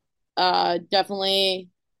myself, definitely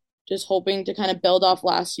just hoping to kind of build off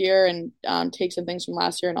last year and take some things from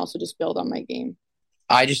last year, and also just build on my game.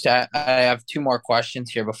 I have two more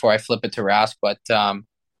questions here before I flip it to Rask. But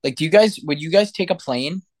like, do you guys would you guys take a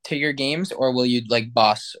plane to your games, or will you like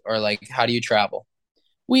bus, or like how do you travel?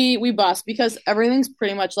 We bust because everything's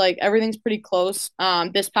pretty close.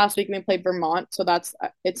 This past week we played Vermont, so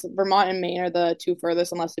it's Vermont and Maine are the two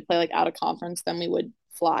furthest unless we play like out of conference, then we would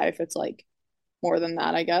fly if it's like more than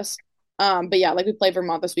that, I guess. But yeah, like we play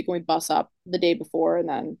Vermont this week and we bus up the day before and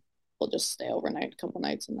then we'll just stay overnight a couple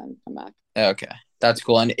nights and then come back. Okay, that's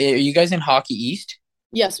cool. And are you guys in Hockey East?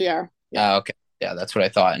 Yes, we are. Yeah. Okay. Yeah, that's what I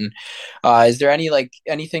thought. And is there any like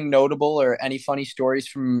anything notable or any funny stories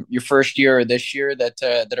from your first year or this year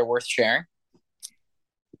that are worth sharing?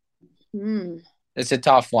 Hmm. It's a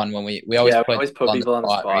tough one when we always Yeah, we put always put people on the people on the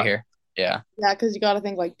spot right spot. here. Yeah. Yeah, because you got to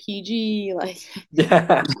think like PG, like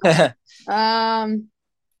Yeah. um,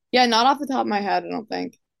 yeah, not off the top of my head, I don't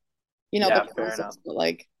think. The Yeah, fair enough. classics, but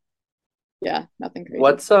like, yeah, nothing crazy.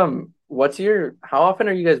 What's your how often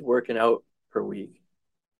are you guys working out per week?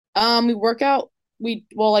 We work out.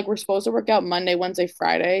 We're supposed to work out Monday, Wednesday,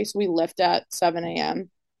 Friday. So we lift at 7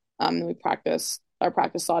 a.m. And we practice. Our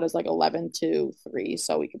practice slot is like 11 to 3,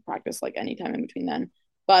 so we could practice like anytime in between then.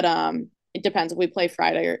 But it depends if we play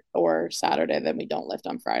Friday or Saturday. Then we don't lift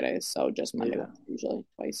on Fridays, so just Monday, Yeah. Wednesday, usually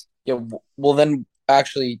twice. Yeah. Well, then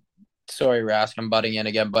actually, sorry, Rask, I'm butting in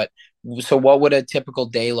again. But so, what would a typical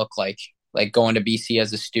day look like? Like going to BC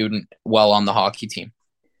as a student while on the hockey team?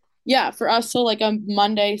 Yeah, for us, so like a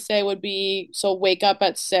Monday, say would be so wake up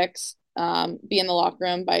at 6, be in the locker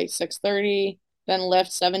room by 6:30, then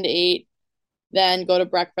lift 7 to 8, then go to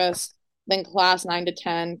breakfast, then class 9 to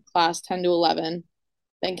 10, class 10 to 11,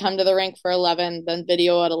 then come to the rink for 11, then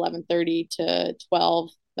video at 11:30 to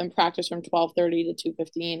 12, then practice from 12:30 to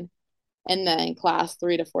 2:15, and then class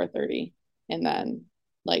 3 to 4:30, and then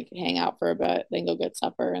like hang out for a bit, then go get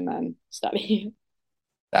supper, and then study.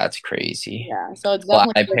 That's crazy. Yeah, so it's Glad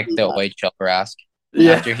definitely I picked busy, the but OHL, Rask.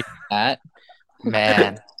 Yeah. After hearing that,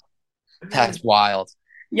 man, that's wild.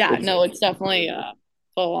 yeah, It's no, it's definitely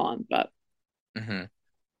full on, but Hmm.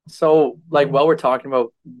 so like while we're talking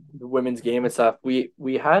about the women's game and stuff, we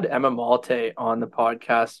had Emma Malte on the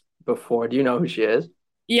podcast before. Do you know who she is?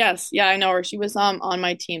 yes, yeah, I know her. She was on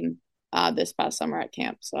my team this past summer at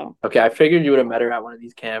camp. So Okay, I figured you would have met her at one of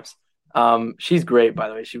these camps. She's great, by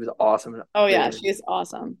the way. She was awesome and oh great yeah, interview. she's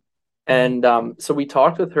awesome. And so we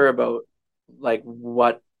talked with her about like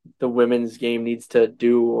what the women's game needs to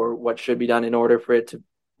do or what should be done in order for it to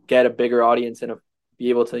get a bigger audience and be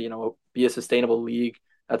able to, be a sustainable league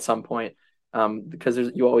at some point. Because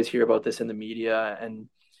you always hear about this in the media and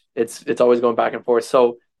it's always going back and forth.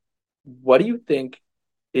 So what do you think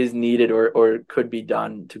is needed or could be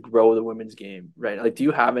done to grow the women's game, right? Like, do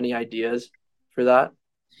you have any ideas for that?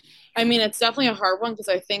 I mean, it's definitely a hard one because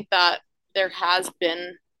I think that there has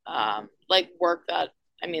been like work that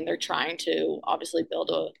I mean they're trying to obviously build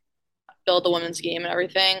the women's game and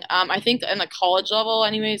everything. I think in the college level,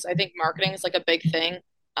 anyways, I think marketing is like a big thing.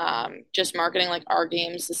 Just marketing like our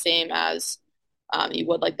games the same as you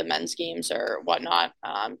would like the men's games or whatnot.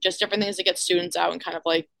 Just different things to get students out and kind of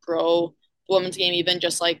like grow the women's game, even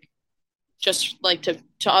just like to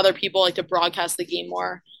other people, like to broadcast the game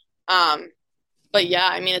more. Um, but yeah,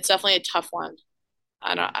 I mean, it's definitely a tough one.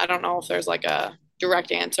 I don't know if there's like a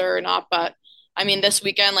direct answer or not, but I mean, this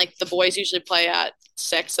weekend, like the boys usually play at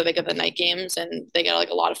 6, so they get the night games and they get like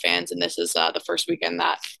a lot of fans. And this is the first weekend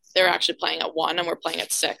that they're actually playing at 1 and we're playing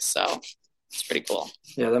at 6, so it's pretty cool.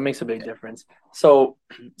 Yeah, that makes a big difference. So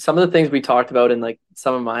some of the things we talked about and like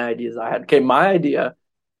some of my ideas I had. Okay, my idea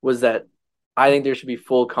was that I think there should be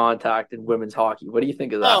full contact in women's hockey. What do you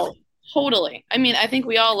think of that? Oh, totally. I mean, I think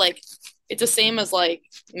we all like it's the same as like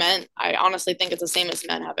men. I honestly think it's the same as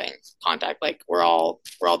men having contact. Like we're all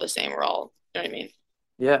the same. We're all You know what I mean?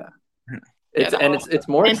 Yeah. Yeah, It's that and would, it's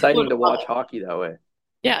more and people exciting would to love watch it. hockey that way.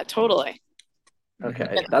 Yeah, totally. Okay,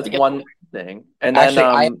 Yeah, that's to get one thing. And then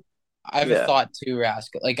Actually, I have a yeah, thought too, Rask.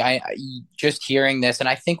 Like I just hearing this, and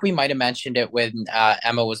I think we might have mentioned it when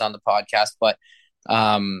Emma was on the podcast, but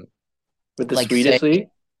um, with the like say Swedish league.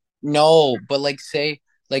 no, but like say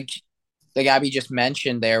like like Abby just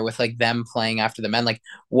mentioned there with like them playing after the men. Like,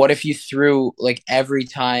 what if you threw like every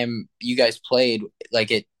time you guys played,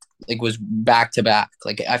 like it like was back to back?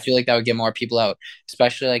 Like, I feel like that would get more people out,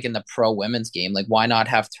 especially like in the pro women's game. Like, why not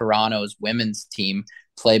have Toronto's women's team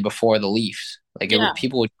play before the Leafs? Like, it yeah. would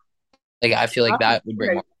people would like. I feel like that would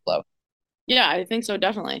bring more people out. Yeah, I think so,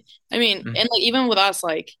 definitely. I mean, Mhm. and like even with us,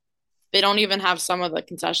 like they don't even have some of the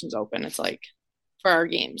concessions open. It's like for our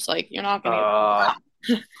games, like you're not gonna Uh,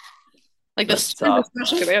 like the that's Spurs tough.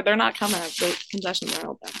 especially they're not coming if the concessions aren't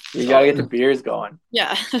open. You So got to like get the beers going.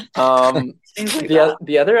 yeah, Um, things like that.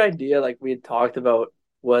 the other idea, like we had talked about,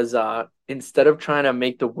 was instead of trying to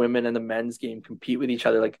make the women and the men's game compete with each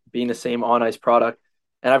other, like being the same on ice product,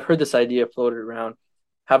 and I've heard this idea floated around,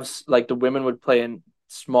 like the women would play in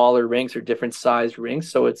smaller rinks or different sized rinks,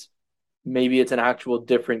 so maybe it's an actual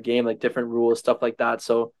different game, like different rules, stuff like that.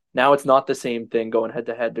 So now it's not the same thing going head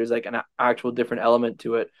to head. There's like an actual different element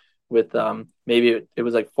to it with maybe it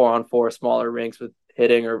was like 4-on-4 smaller rinks with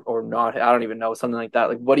hitting or not. I don't even know, something like that.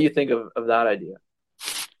 Like what do you think of that idea?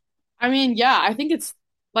 I mean, yeah, I think it's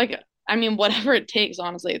like I mean whatever it takes,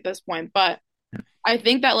 honestly, at this point. But I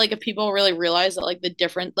think that like if people really realize that like the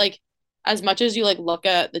different like as much as you like look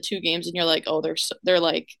at the two games and you're like, oh, they're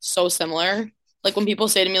like so similar. Like when people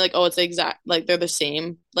say to me like, oh, it's the exact like they're the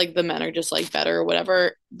same, like the men are just like better or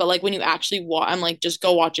whatever. But like when you actually watch, I'm like, just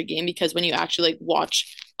go watch a game because when you actually like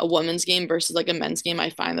watch a women's game versus like a men's game, I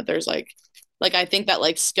find that there's like I think that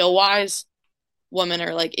like skill wise, women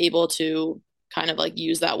are like able to kind of like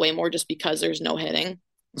use that way more just because there's no hitting.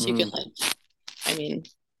 So you can Mm. like I mean,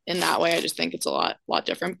 in that way, I just think it's a lot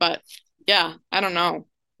different. But yeah, I don't know.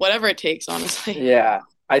 Whatever it takes, honestly. Yeah.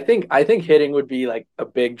 I think hitting would be like a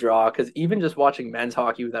big draw because even just watching men's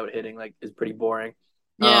hockey without hitting like is pretty boring.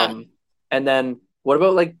 Yeah. And then what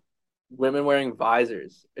about like women wearing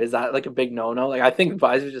visors? Is that like a big no-no? Like I think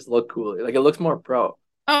visors just look cooler. Like it looks more pro.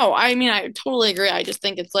 Oh, I mean, I totally agree. I just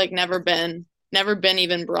think it's like never been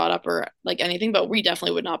even brought up or like anything, but we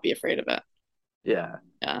definitely would not be afraid of it. Yeah.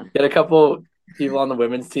 Yeah. Get a couple people on the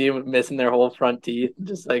women's team missing their whole front teeth,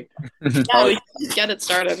 just like Yeah, we oh can just get it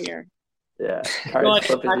started here. yeah, No cards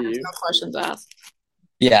flipping to practice, you. no questions asked.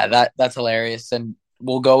 Yeah, that's hilarious. And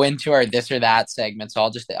we'll go into our this or that segment. So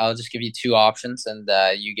I'll just give you two options, and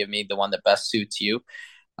you give me the one that best suits you.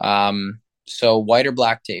 So white or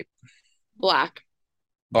black tape, Black,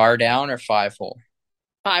 bar down or 5 hole,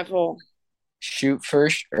 5 hole. shoot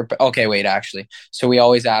first or okay, wait, actually. So we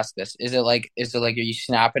always ask this: is it like are you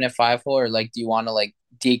snapping at 5 hole, or like do you want to like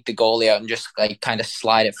deke the goalie out and just like kind of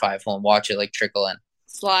slide at 5 hole and watch it like trickle in?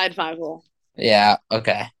 Slide 5 hole. Yeah,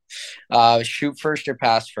 okay. Shoot first or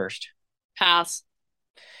pass first, Pass.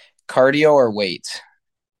 cardio or weights,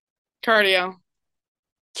 Cardio.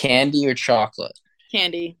 candy or chocolate,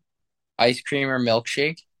 Candy. ice cream or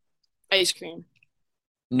milkshake, Ice cream.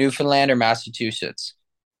 Newfoundland or Massachusetts.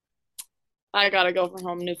 I gotta go for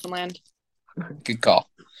home, Newfoundland. Good call.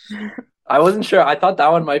 I wasn't sure. I thought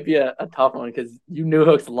that one might be a tough one because you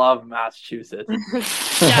Newhooks love Massachusetts.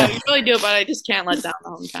 Yeah, we really do, but I just can't let down the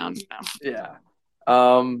hometown, Yeah.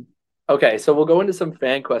 Okay, so we'll go into some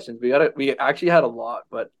fan questions. We actually had a lot,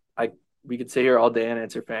 but we could sit here all day and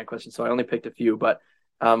answer fan questions, so I only picked a few. But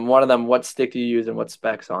one of them, what stick do you use and what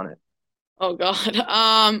specs on it? Oh God.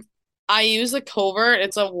 I use a covert.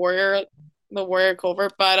 It's the Warrior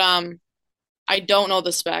covert, but I don't know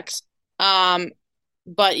the specs.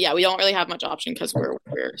 But yeah, we don't really have much option because we're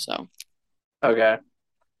Warrior, so Okay.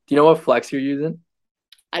 Do you know what flex you're using?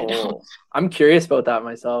 I don't. Oh, I'm curious about that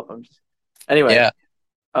myself. Anyway. Yeah.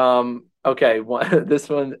 Okay, this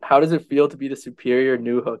one, how does it feel to be the superior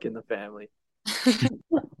new hook in the family?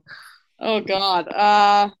 Oh God.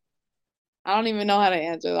 I don't even know how to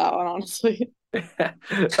answer that one, honestly. All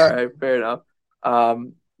right, fair enough.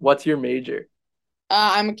 What's your major?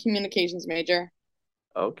 I'm a communications major.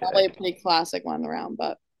 Okay. Probably a pretty classic one around,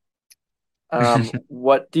 but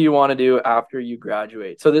What do you want to do after you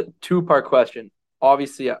graduate? So the two-part question.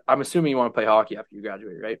 Obviously, I'm assuming you want to play hockey after you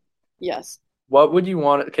graduate, right? yes. What would you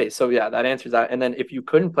want? Okay, so yeah, that answers that. And then if you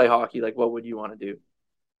couldn't play hockey, like what would you want to do?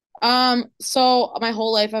 So my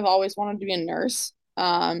whole life I've always wanted to be a nurse.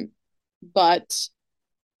 But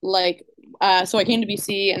like so I came to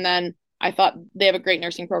BC and then I thought they have a great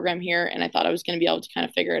nursing program here and I thought I was going to be able to kind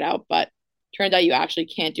of figure it out, but turns out you actually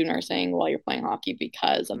can't do nursing while you're playing hockey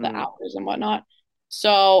because of the Mm, hours and whatnot.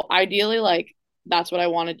 So ideally, like that's what I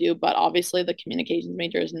want to do, but obviously the communications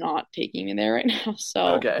major is not taking me there right now.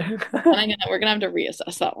 So okay. we're gonna have to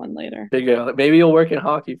reassess that one later. Maybe you'll work in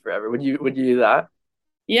hockey forever. Would you do that?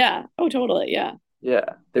 Yeah. Oh, totally. Yeah. Yeah.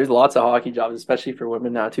 There's lots of hockey jobs, especially for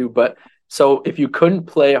women now too. But so if you couldn't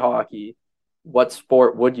play hockey, what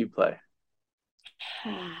sport would you play?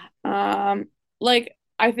 Um, like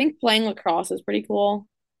I think playing lacrosse is pretty cool.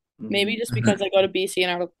 Maybe Mm, just because I go to BC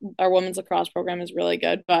and our women's lacrosse program is really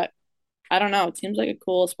good, but I don't know. It seems like a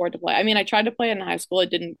cool sport to play. I mean, I tried to play it in high school.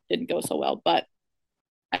 It didn't go so well, but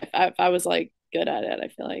if I was like good at it, I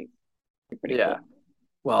feel like it'd be pretty yeah. cool.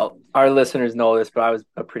 Well, our listeners know this, but I was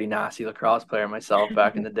a pretty nasty lacrosse player myself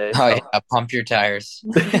back in the day. Oh So, yeah, pump your tires.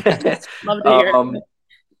 Love to hear um,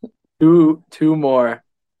 it. two more.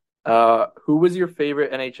 Who was your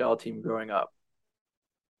favorite NHL team growing up?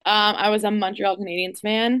 I was a Montreal Canadiens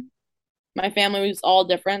fan. My family was all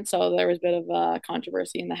different, so there was a bit of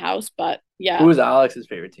controversy in the house. But Who yeah, was Alex's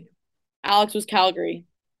favorite team? Alex was Calgary.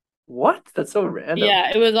 What? That's so random.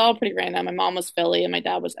 Yeah, it was all pretty random. My mom was Philly and my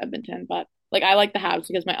dad was Edmonton, but like I like the Habs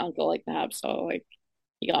because my uncle liked the Habs, so like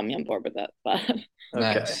he got me on board with it. But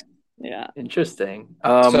Okay. Nice. yeah, Interesting. So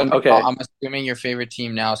Okay. I'm assuming your favorite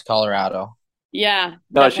team now is Colorado. yeah,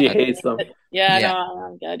 No, she definitely. hates them. Yeah, Yeah, no,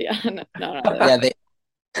 I'm good. Yeah, no, yeah. They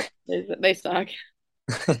they suck.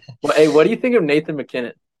 Well, hey, what do you think of Nathan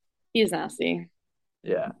McKinnon? He's nasty.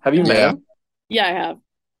 Yeah. Have you met yeah. him? Yeah, I have.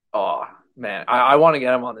 Oh, man. I want to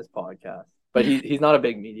get him on this podcast, but he's not a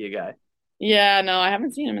big media guy. Yeah, no, I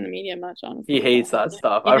haven't seen him in the media much, He honestly. But hates that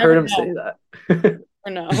stuff. you I've never heard him know. say that.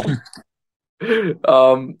 Or no.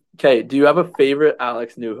 Okay. Do you have a favorite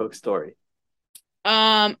Alex Newhook story?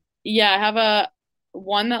 Um, yeah, I have a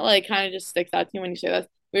one that like kind of just sticks out to me when you say this.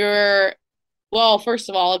 We were Well, first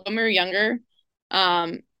of all, like, when we were younger,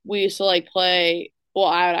 we used to like play. Well,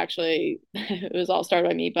 I would actually, it was all started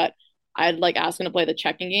by me, but I'd like ask him to play the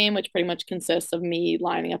checking game, which pretty much consists of me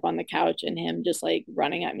lining up on the couch and him just like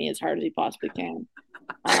running at me as hard as he possibly can.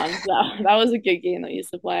 So that was a good game that we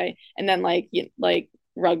used to play, and then like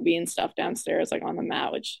rugby and stuff downstairs, like on the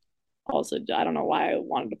mat, which also I don't know why I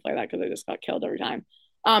wanted to play that because I just got killed every time.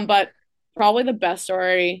 But probably the best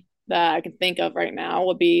story that I can think of right now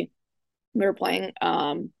would be we were playing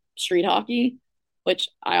street hockey, which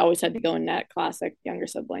I always had to go in net, classic younger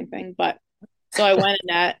sibling thing. But so I went in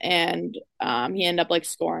net and he ended up like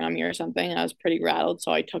scoring on me or something. And I was pretty rattled.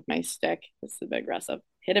 So I took my stick, this is a bit aggressive,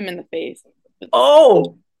 hit him in the face with the stick.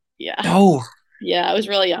 Oh, Yeah. Oh, Yeah, I was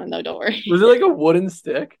really young though, don't was worry. it like a wooden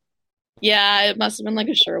stick? Yeah, it must have been like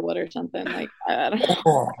a Sherwood or something. Like I don't know.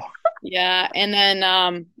 oh. Yeah. And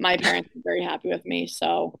then my parents were very happy with me,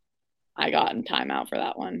 so I got in timeout for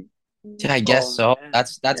that one. Yeah, I guess Oh so. man.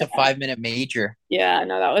 That's Yeah. a 5 minute major. Yeah,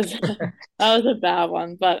 no, that was that was a bad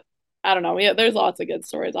one, but I don't know. There's lots of good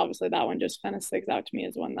stories. Obviously, that one just kind of sticks out to me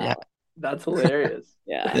as one Yeah. that, That's hilarious.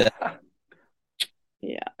 yeah, Yeah.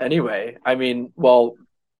 yeah, Anyway, I mean, well,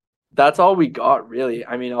 that's all we got really.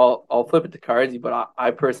 I mean, I'll flip it to Cardsy, but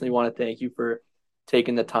I personally want to thank you for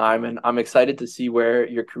taking the time, and I'm excited to see where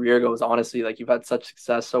your career goes. Honestly, like you've had such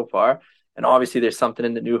success so far, and obviously there's something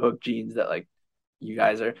in the New Hook genes that like you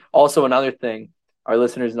guys are. Also, another thing, our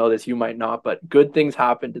listeners know this, you might not, but good things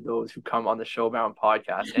happen to those who come on the Showbound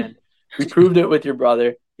podcast, and we proved it with your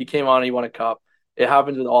brother. He came on, he won a cup. It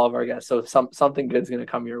happens with all of our guests, so something good's gonna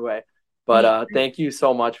come your way. But yeah, thank you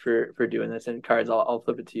so much for doing this. And Cards, I'll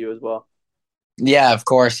flip it to you as well. Yeah, of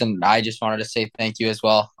course. And I just wanted to say thank you as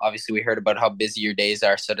well. Obviously, we heard about how busy your days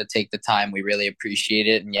are. So to take the time, we really appreciate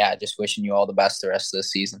it. And yeah, just wishing you all the best the rest of the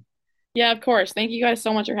season. yeah. Of course. Thank you guys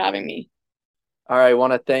so much for having me. All right, I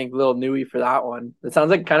want to thank Lil Nui for that one. It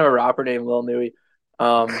sounds like kind of a rapper name, Lil Nui.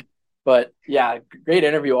 But yeah, great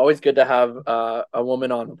interview. Always good to have a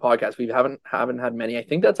woman on the podcast. We haven't had many. I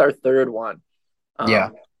think that's our third one. Yeah.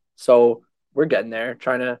 So we're getting there,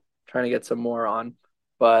 trying to get some more on.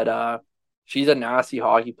 But she's a nasty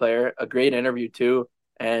hockey player, a great interview too,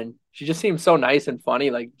 and she just seems so nice and funny.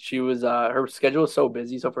 Like she was, her schedule was so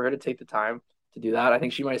busy, so for her to take the time to do that, I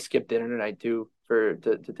think she might have skipped dinner tonight too to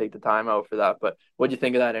take the time out for that. But what'd you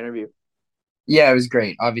think of that interview? Yeah, it was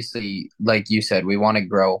great. Obviously, like you said, we want to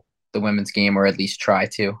grow the women's game or at least try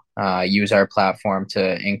to use our platform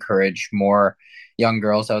to encourage more young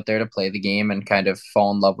girls out there to play the game and kind of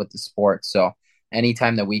fall in love with the sport. So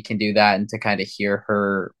anytime that we can do that and to kind of hear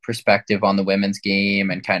her perspective on the women's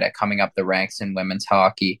game and kind of coming up the ranks in women's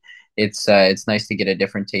hockey, it's nice to get a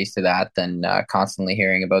different taste of that than constantly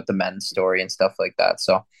hearing about the men's story and stuff like that.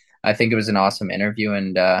 So I think it was an awesome interview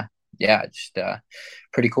and yeah, just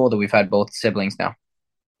pretty cool that we've had both siblings now.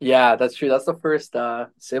 Yeah, that's true. That's the first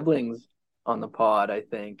siblings on the pod, I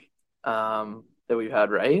think, that we've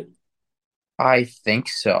had, right? I think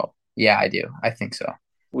so. Yeah, I do. I think so.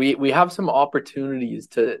 We have some opportunities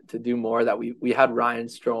to do more that we had Ryan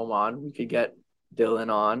Strom on. We could get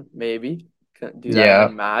Dylan on, maybe. Do that, and Yeah.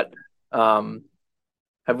 then Matt. Um,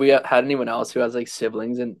 have we had anyone else who has like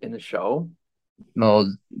siblings in the show? No,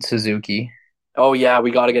 Suzuki. Oh yeah,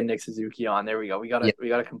 we got to get Nick Suzuki on. There we go. We Yeah. gotta we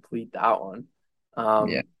gotta complete that one. Yeah.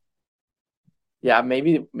 Um, yeah,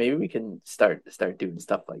 maybe we can start doing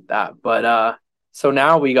stuff like that. But so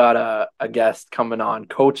now we got a guest coming on,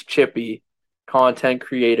 Coach Chippy, content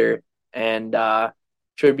creator, and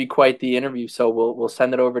should be quite the interview. So we'll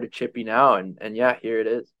send it over to Chippy now, and yeah, here it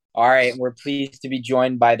is. All right. We're pleased to be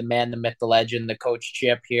joined by the man, the myth, the legend, the coach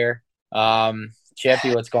Chip here.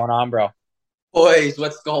 Chippy, what's going on, bro? Boys,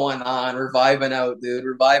 what's going on? We're vibing out, dude.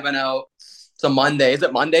 We're vibing out. It's a Monday. Is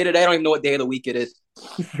it Monday today? I don't even know what day of the week it is.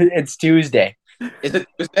 It's Tuesday. Is it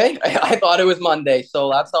Tuesday? I thought it was Monday,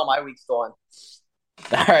 so that's how my week's going.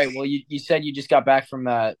 All right. Well, you said you just got back from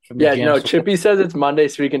the Yeah, gym. no, So Chippy says it's Monday,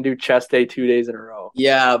 so we can do chest day 2 days in a row.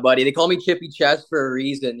 Yeah, buddy. They call me Chippy Chest for a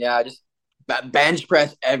reason. Yeah, just bench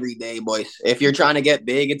press every day, boys. If you're trying to get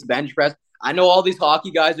big, it's bench press. I know all these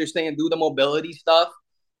hockey guys are saying do the mobility stuff.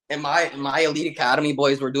 In my elite academy,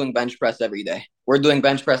 boys, we're doing bench press every day. We're doing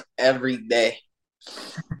bench press every day.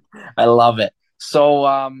 I love it. So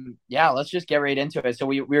yeah, let's just get right into it. So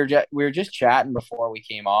we were just chatting before we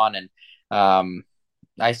came on, and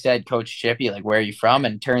I said, Coach Chippy, like, where are you from?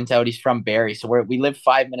 And turns out he's from Barrie. So we live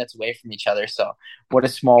 5 minutes away from each other. So what a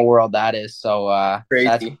small world that is. So that's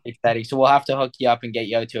Crazy. exciting. So we'll have to hook you up and get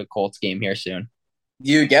you out to a Colts game here soon.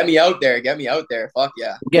 Dude, get me out there. Get me out there. Fuck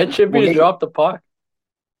yeah. Get Chippy We'll to get drop the puck.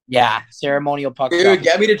 Yeah, ceremonial puck Dude, drop.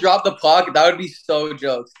 get me to drop the puck. That would be so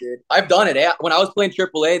jokes, dude. I've done it. When I was playing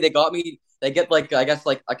AAA, they got me. They get like I guess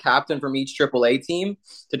like a captain from each AAA team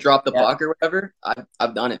to drop the Yeah, puck or whatever.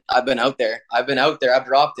 I've done it. I've been out there. I've been out there. I've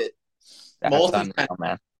dropped it. that's Most of the time. unreal,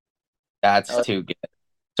 man. That's Uh, too good.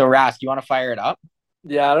 So Rask, you want to fire it up?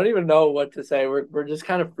 Yeah, I don't even know what to say. We're just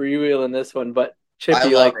kind of freewheeling this one, but I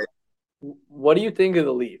Chippy, love like, it. what do you think of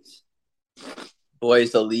the Leafs?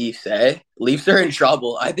 Boys, the Leafs, eh? Leafs are in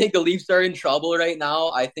trouble. I think the Leafs are in trouble right now.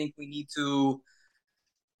 I think we need to.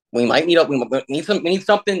 We need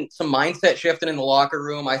something, some mindset shifting in the locker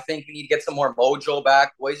room. I think we need to get some more mojo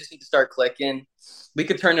back. Boys just need to start clicking. We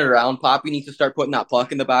could turn it around. Poppy needs to start putting that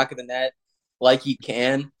puck in the back of the net like he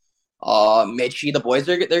can. Mitchie, the boys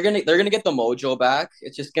they're gonna get the mojo back.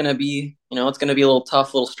 It's just gonna be it's gonna be a little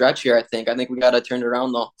tough little stretch here. I think we gotta turn it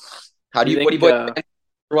around though. How Do do you you what do think? you boys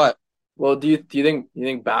or what? Well, do you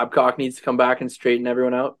think Babcock needs to come back and straighten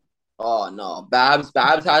everyone out? Oh no, Babs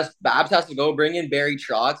has to go bring in Barry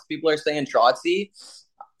Trotz. People are saying Trotzy,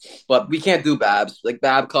 but we can't do Babs. Like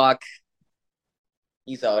Babcock,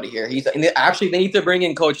 he's out of here. Actually they need to bring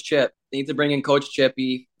in Coach Chip. They need to bring in Coach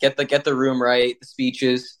Chippy. Get the room right, the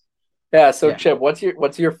speeches. Yeah. So Yeah. Chip, what's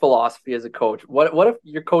your philosophy as a coach? What if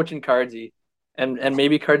you're coaching Cardzi, and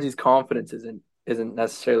maybe Cardzi's confidence isn't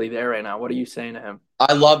necessarily there right now? What are you saying to him?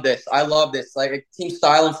 I love this. I love this. Like team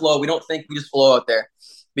style and flow. We don't think we just flow out there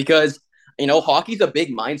because hockey's a big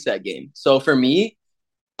mindset game. So for me,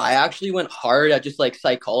 I actually went hard at just like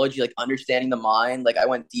psychology, like understanding the mind. Like I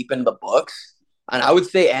went deep into the books. And I would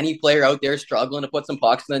say any player out there struggling to put some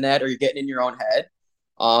pucks in the net or you're getting in your own head,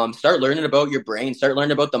 start learning about your brain, start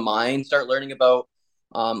learning about the mind, start learning about,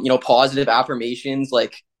 positive affirmations.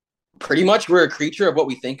 Like pretty much we're a creature of what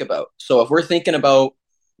we think about. So if we're thinking about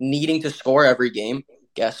needing to score every game,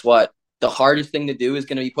 guess what? The hardest thing to do is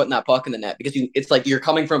going to be putting that puck in the net because it's like you're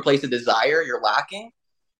coming from a place of desire, you're lacking.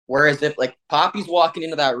 Whereas if like Poppy's walking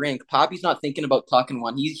into that rink, Poppy's not thinking about tucking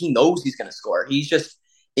one. He knows he's gonna score. He's just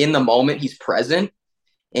in the moment. He's present.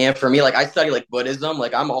 And for me, like I study like Buddhism.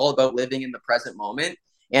 Like I'm all about living in the present moment.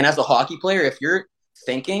 And as a hockey player, if you're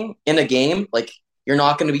thinking in a game, like you're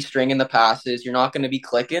not going to be stringing the passes. You're not going to be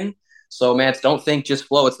clicking. So man, it's don't think, just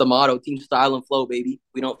flow. It's the motto: team style and flow, baby.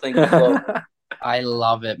 We don't think, we flow. I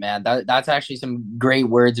love it, man. That's actually some great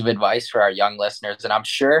words of advice for our young listeners. And I'm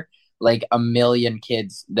sure like a million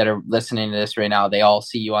kids that are listening to this right now, they all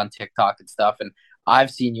see you on TikTok and stuff. And I've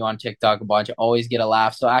seen you on TikTok a bunch. I always get a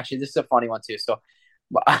laugh. So actually, this is a funny one too. So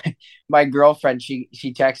my girlfriend, she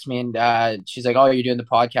texts me and she's like, "Oh, you're doing the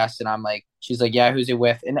podcast?" And I'm like, she's like, "Yeah, who's it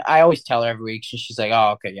with?" And I always tell her every week. She's like,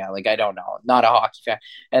 "Oh, okay, yeah, like I don't know, not a hockey fan."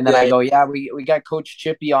 And then I Yeah, go, "Yeah, we got Coach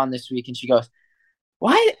Chippy on this week," and she goes,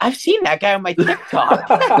 "Why? I've seen that guy on my TikTok."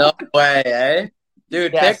 no way, eh?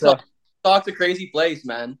 Dude, Yeah, so TikTok's a crazy place,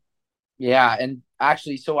 man. yeah, and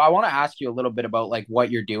actually, so I want to ask you a little bit about like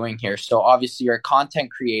what you're doing here. So obviously, you're a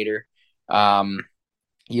content creator. Um,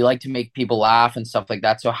 you like to make people laugh and stuff like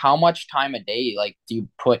that. So how much time a day like do you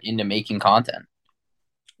put into making content?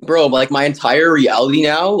 Bro, like my entire reality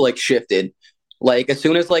now like shifted. Like as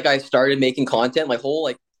soon as like I started making content, my whole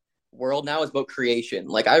like world now is about creation.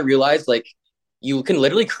 Like I realized like you can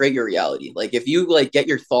literally create your reality. Like if you like get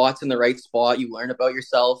your thoughts in the right spot, you learn about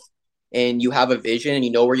yourself and you have a vision and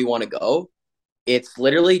you know where you want to go, it's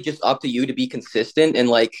literally just up to you to be consistent. And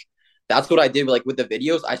like that's what I did like with the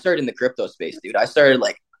videos. I started in the crypto space, dude. I started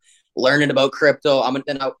like learning about crypto.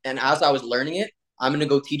 And as I was learning it, I'm gonna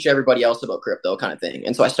go teach everybody else about crypto kind of thing.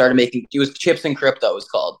 And so I started making it was chips and crypto it was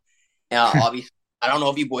called. Obviously I don't know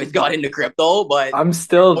if you boys got into crypto, but I'm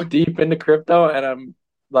still deep into crypto and I'm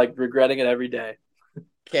like regretting it every day.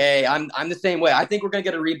 okay, I'm the same way. I think we're gonna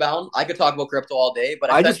get a rebound. I could talk about crypto all day,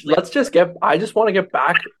 but I just want to get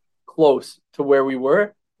back close to where we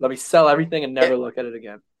were. Let me sell everything and never look at it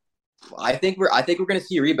again. I think we're gonna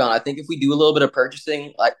see a rebound. I think if we do a little bit of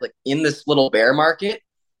purchasing, like in this little bear market,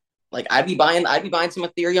 like I'd be buying some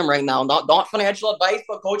Ethereum right now. Not financial advice,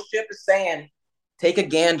 but Coach Chip is saying take a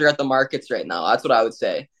gander at the markets right now. That's what I would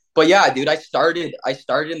say. But yeah, dude, I started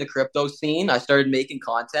in the crypto scene. I started making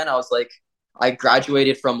content. I was like, I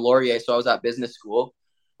graduated from Laurier, so I was at business school.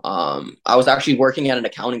 I was actually working at an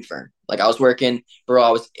accounting firm. Like I was working, bro.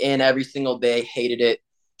 I was in every single day, hated it,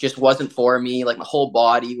 just wasn't for me. Like my whole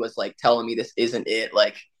body was like telling me this isn't it.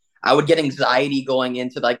 Like I would get anxiety going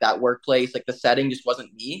into like that workplace. Like the setting just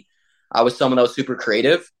wasn't me. I was someone that was super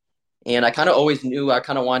creative, and I kind of always knew I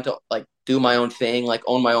kind of wanted to like do my own thing, like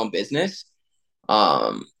own my own business.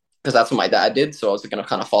 Because that's what my dad did, so I was gonna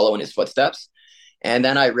kind of follow in his footsteps. And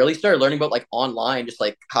then I really started learning about like online, just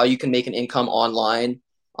like how you can make an income online.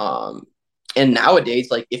 Um, and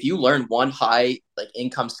nowadays, like if you learn one high like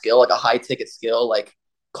income skill, like a high ticket skill, like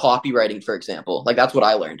copywriting, for example, like that's what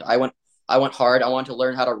I learned. I went hard. I wanted to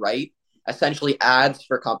learn how to write essentially ads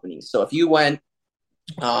for companies. So if you went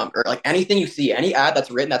or like anything you see, any ad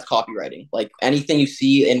that's written, that's copywriting. Like anything you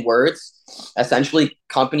see in words, essentially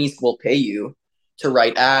companies will pay you to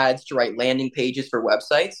write ads, to write landing pages for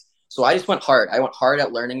websites. So I just went hard. I went hard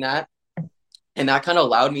at learning that. And that kind of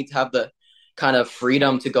allowed me to have the kind of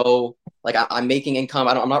freedom to go, like I'm making income.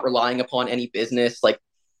 I'm not relying upon any business like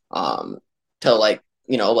to like,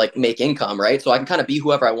 you know, like make income, right? So I can kind of be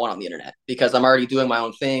whoever I want on the internet because I'm already doing my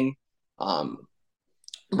own thing,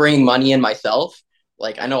 bringing money in myself.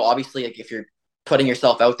 Like I know obviously like if you're putting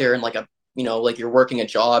yourself out there and like a, you know, like you're working a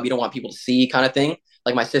job, you don't want people to see kind of thing.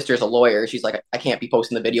 Like my sister's a lawyer. She's like, I can't be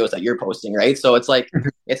posting the videos that you're posting, right? So it's like,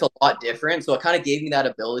 it's a lot different. So it kind of gave me that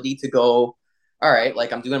ability to go, all right,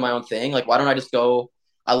 like I'm doing my own thing. Like, why don't I just go?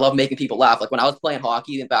 I love making people laugh. Like when I was playing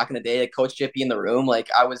hockey back in the day, like Coach Chippy in the room, like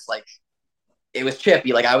I was like, it was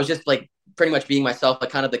Chippy. Like I was just like pretty much being myself, like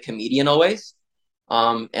kind of the comedian always.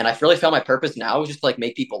 And I really found my purpose now was just to, like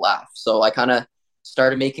make people laugh. So I kind of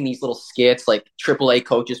started making these little skits. Like AAA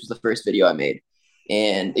Coaches was the first video I made,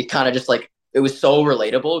 and it kind of just like it was so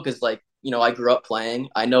relatable because like you know I grew up playing.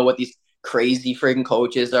 I know what these crazy friggin'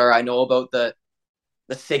 coaches are. I know about the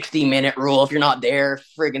 60-minute rule. If you're not there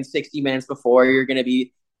friggin' 60 minutes before, you're gonna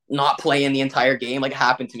be not playing the entire game. Like it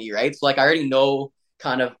happened to me, right? So like I already know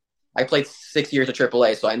kind of. I played 6 years of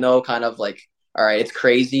AAA, so I know kind of like all right, it's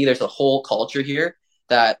crazy. There's a whole culture here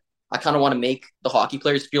that I kind of want to make the hockey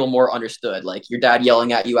players feel more understood. Like your dad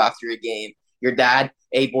yelling at you after a game, your dad,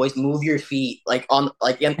 hey boys, move your feet, like on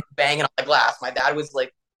like banging on the glass. My dad was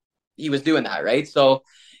like, he was doing that, right? So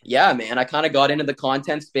yeah, man, I kind of got into the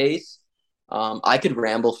content space. I could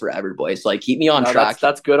ramble forever, boys. Like keep me on track.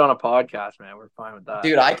 That's good on a podcast, man. We're fine with that,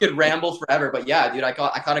 dude. I could ramble forever, but yeah, dude, I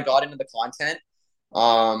kind of got into the content.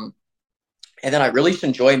 And then I really just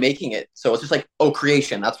enjoy making it. So it's just like, oh,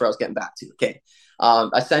 creation. That's where I was getting back to. Okay.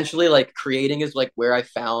 Essentially, like creating is like where I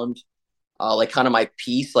found like kind of my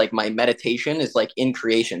peace, like my meditation is like in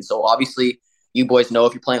creation. So obviously, you boys know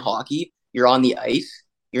if you're playing hockey, you're on the ice,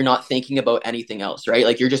 you're not thinking about anything else, right?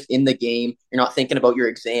 Like you're just in the game. You're not thinking about your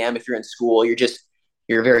exam. If you're in school,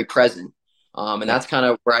 you're very present. And that's kind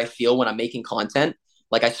of where I feel when I'm making content.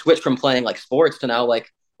 Like I switched from playing like sports to now like,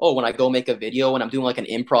 oh, when I go make a video and I'm doing like an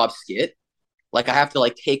improv skit, like I have to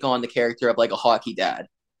like take on the character of like a hockey dad.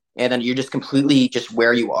 And then you're just completely just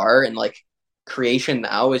where you are. And like creation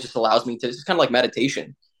now is just allows me to, it's just kind of like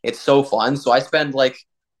meditation. It's so fun. So I spend like,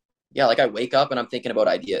 yeah, like I wake up and I'm thinking about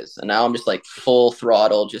ideas. And now I'm just like full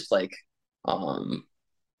throttle, just like,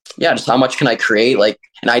 yeah, just how much can I create? Like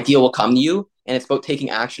an idea will come to you and it's about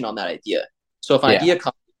taking action on that idea. So if an idea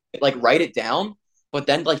comes, like write it down, but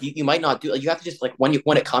then like you might not do, like you have to just like when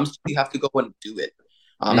it comes to you have to go and do it.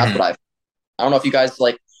 That's what I don't know if you guys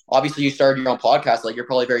like, obviously you started your own podcast, like you're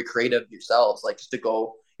probably very creative yourselves, like just to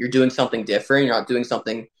go, you're doing something different. You're not doing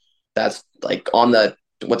something that's like on the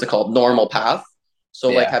what's it called, normal path. So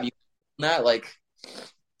like, Yeah. have you done that like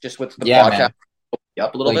just with the Yeah, podcast man.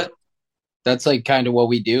 up a little Like bit? that's like kind of what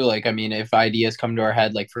we do. Like, I mean, if ideas come to our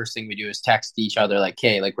head, like first thing we do is text each other, like,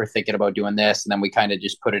 hey, like we're thinking about doing this, and then we kind of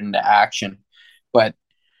just put it into action. But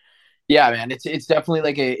yeah, man, it's definitely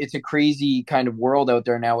like it's a crazy kind of world out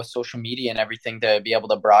there now with social media and everything to be able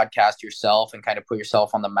to broadcast yourself and kind of put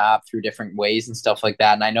yourself on the map through different ways and stuff like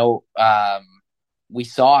that. And I know we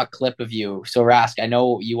saw a clip of you. So Rask, I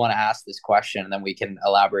know you want to ask this question and then we can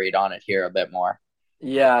elaborate on it here a bit more.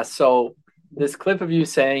 Yeah, so this clip of you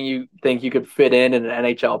saying you think you could fit in an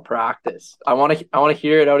NHL practice. I want to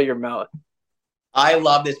hear it out of your mouth. I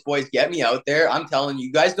love this, boys. Get me out there. I'm telling you,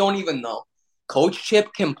 you guys don't even know. Coach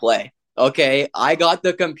Chip can play. Okay, I got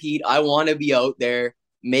to compete. I want to be out there.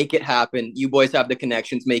 Make it happen. You boys have the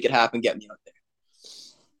connections. Make it happen. Get me out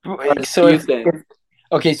there. So You think?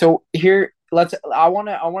 okay, so here I want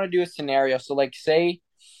to do a scenario. So like say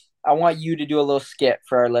I want you to do a little skit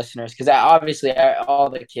for our listeners because obviously all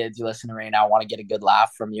the kids who listen right now want to get a good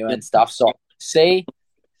laugh from you and stuff. So say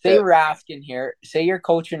Yeah. Rask in here. Say you're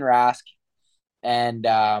coaching Rask, and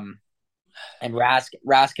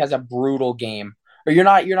Rask has a brutal game. Or you're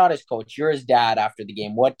not his coach. You're his dad after the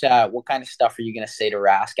game. What kind of stuff are you gonna say to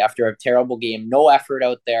Rask after a terrible game? No effort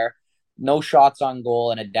out there, no shots on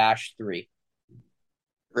goal, and a -3.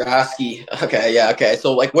 Rasky. Okay, yeah, okay.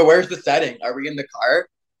 So like, where's the setting? Are we in the car?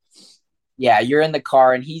 Yeah, you're in the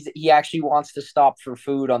car, and he actually wants to stop for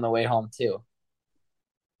food on the way home too.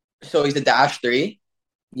 So he's a -3.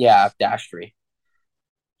 Yeah, -3.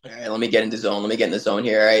 All right, let me get into zone. Let me get in the zone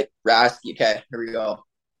here. All right, Rasky. Okay, here we go.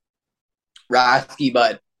 Rasky,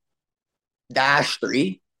 bud.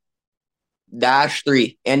 -3.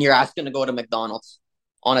 -3. And you're asking to go to McDonald's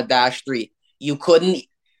on a -3. You couldn't.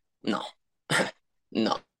 No.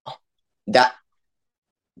 No. That.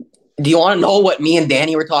 Do you want to know what me and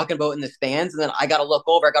Danny were talking about in the stands? And then I got to look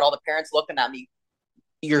over. I got all the parents looking at me.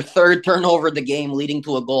 Your third turnover of the game leading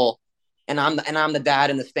to a goal. And I'm the dad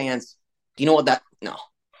in the stands. Do you know what that? No.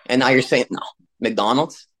 And now you're saying no.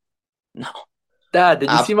 McDonald's? No. Dad, did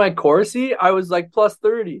you see my Corsi? I was like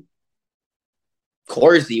 +30.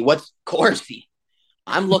 Corsi? What's Corsi?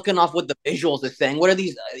 I'm looking off what the visuals is saying. What are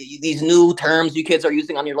these new terms you kids are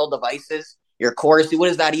using on your little devices? Your Corsi? What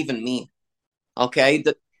does that even mean? Okay,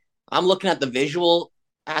 I'm looking at the visual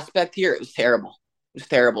aspect here. It was terrible. It was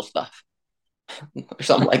terrible stuff, or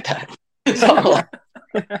something like that.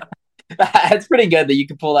 That's pretty good that you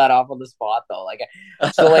can pull that off on the spot though. Like,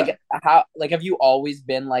 so like how like have you always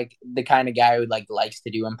been like the kind of guy who like likes to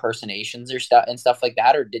do impersonations or stuff like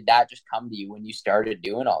that, or did that just come to you when you started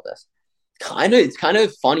doing all this? It's kind of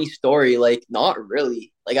a funny story. Like, not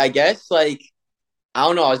really. Like, I guess like I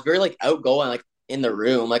don't know. I was very like outgoing, like in the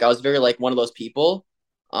room. Like I was very like one of those people.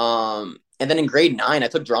 And then in grade 9, I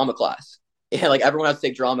took drama class. Yeah, like everyone has to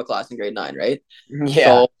take drama class in grade 9, right? Yeah.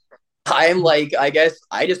 So I'm like, I guess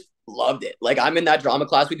I just loved it. Like I'm in that drama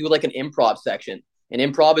class. We do like an improv section. And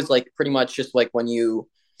improv is like pretty much just like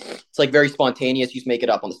it's like very spontaneous. You just make it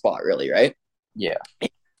up on the spot, really, right? Yeah.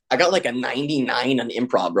 I got like a 99 on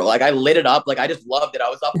improv, bro. Like I lit it up. Like I just loved it. I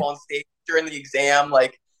was up on stage during the exam,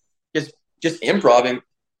 like just improving.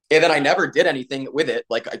 And then I never did anything with it.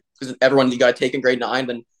 Like because everyone you got to take in grade 9,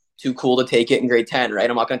 then too cool to take it in grade 10, right?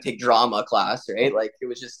 I'm not going to take drama class, right? Like it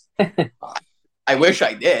was just, I wish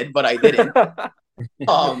I did, but I didn't.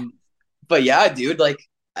 But yeah, dude, like,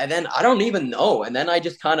 and then I don't even know. And then I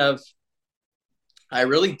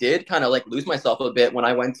really did kind of like lose myself a bit when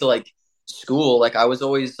I went to like school. Like I was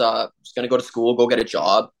always just going to go to school, go get a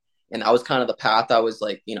job. And that was kind of the path I was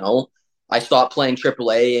like, I stopped playing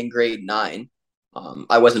AAA in grade 9.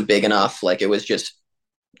 I wasn't big enough. Like it was just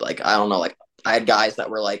like, I don't know, like I had guys that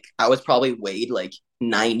were like, I was probably weighed like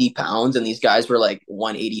 90 pounds and these guys were like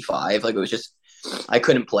 185. Like it was just, I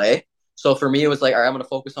couldn't play. So for me, it was like, all right, I'm going to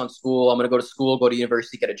focus on school. I'm going to go to school, go to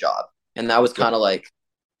university, get a job. And that was kind of like,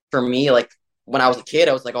 for me, like when I was a kid,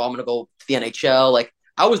 I was like, oh, I'm going to go to the NHL. Like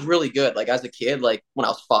I was really good. Like as a kid, like when I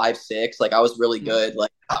was 5, 6, like I was really good.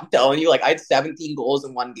 Like I'm telling you, like I had 17 goals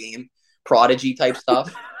in one game, prodigy type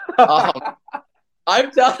stuff.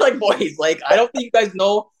 I'm telling like boys, like I don't think you guys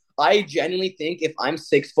know. I genuinely think if I'm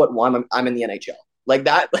 6'1", I'm in the NHL. Like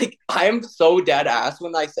that, like I'm so dead ass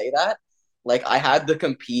when I say that. Like I had to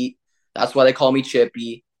compete. That's why they call me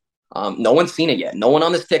Chippy. No one's seen it yet. No one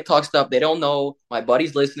on this TikTok stuff. They don't know. My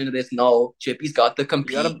buddy's listening to this. No, Chippy's got to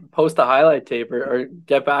compete. You gotta post a highlight tape or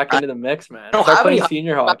get back into the mix, man. Start playing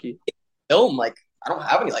senior hockey. Film, like I don't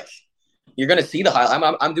have any like you're gonna see the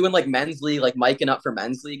highlight. I'm doing like men's league, like miking up for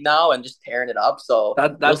men's league now and just tearing it up. So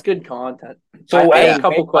That's good content. So I have hey, a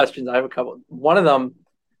couple questions. I have a couple. One of them,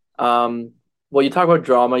 well, you talk about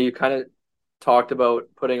drama. You kind of talked about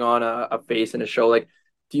putting on a face in a show. Like,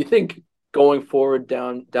 do you think going forward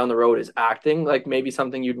down the road is acting like maybe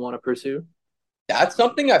something you'd want to pursue? that's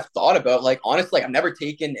something I've thought about. Like honestly, like, I've never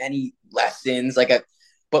taken any lessons.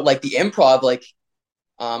 But like the improv, like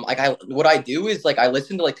what I do is like I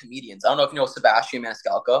listen to like comedians. I don't know if you know Sebastian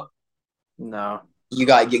Maniscalco. No. You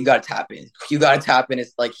got to tap in. You got to tap in.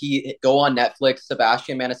 It's like he go on Netflix.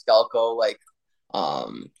 Sebastian Maniscalco, like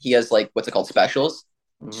he has like what's it called specials.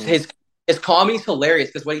 Mm-hmm. His comedy's hilarious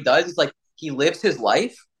because what he does is like he lives his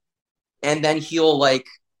life and then he'll like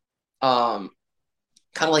kind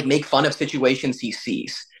of like make fun of situations he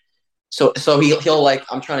sees. So he'll like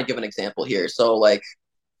I'm trying to give an example here. So like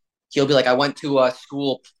he'll be like I went to a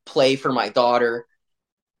school play for my daughter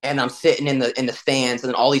and I'm sitting in the stands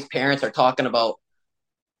and all these parents are talking about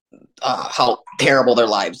how terrible their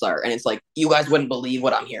lives are and it's like you guys wouldn't believe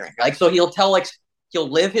what I'm hearing. Like so he'll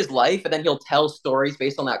live his life and then he'll tell stories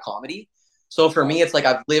based on that comedy. So for me it's like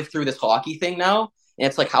I've lived through this hockey thing now and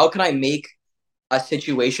it's like how can I make a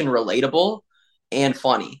situation relatable and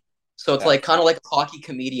funny. So it's like kind of like a hockey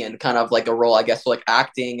comedian, kind of like a role, I guess, so like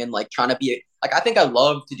acting and like trying to be like I think I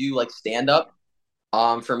love to do like stand up.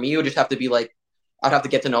 For me, it would just have to be like I'd have to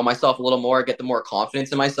get to know myself a little more, get the more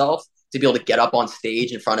confidence in myself to be able to get up on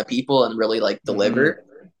stage in front of people and really like deliver.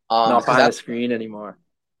 Not 'Cause behind the that's screen anymore.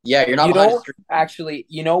 yeah, you're not you behind the know, screen. actually,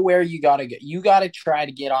 you know where you gotta get. You gotta try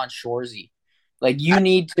to get on Shorzy. Like you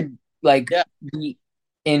need to like Yeah. be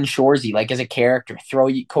in Shorzy, like as a character. Throw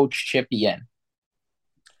Coach Chippy in.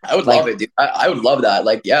 I would Like love it, dude. I would love that.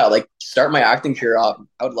 Like, yeah, like start my acting career off.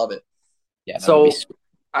 I would love it. yeah, that would be So sweet.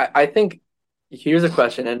 I think here's a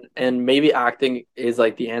question, and maybe acting is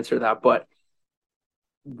like the answer to that, but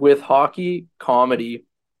with hockey comedy,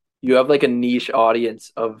 you have like a niche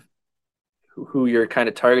audience of who you're kind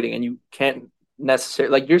of targeting, and you can't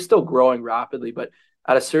necessarily like you're still growing rapidly, but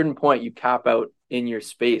at a certain point you cap out in your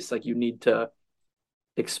space. Like you need to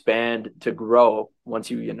expand to grow once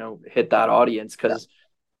you hit that audience Yeah. because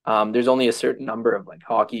there's only a certain number of like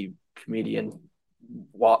hockey comedian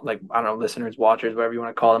like I don't know listeners, watchers, whatever you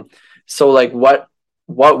want to call them. So like what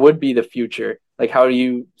would be the future? Like how do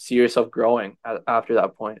you see yourself growing after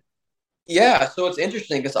that point? Yeah, so it's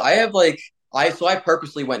interesting because I have like I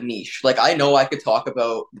purposely went niche. Like I know I could talk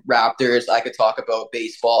about Raptors, I could talk about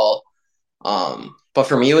baseball. But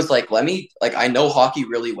for me it was like let me like I know hockey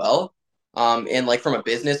really well. And like from a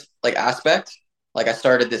business like aspect, like I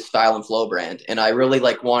started this Style and Flow brand and I really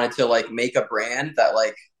like wanted to like make a brand that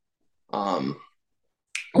like um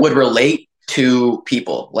would relate to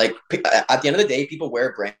people. Like at the end of the day, people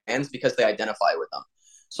wear brands because they identify with them.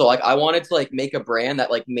 So like I wanted to like make a brand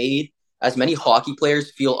that like made as many hockey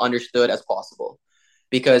players feel understood as possible.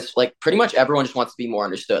 Because like pretty much everyone just wants to be more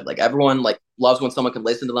understood. Like everyone like loves when someone can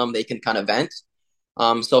listen to them, they can kind of vent.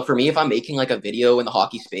 So for me, if I'm making like a video in the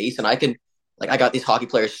hockey space and I can like I got these hockey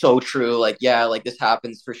players so true, like yeah, like this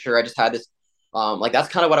happens for sure. I just had this like that's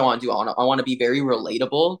kind of what I want to do. I want to be very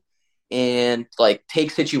relatable and like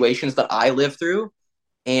take situations that I live through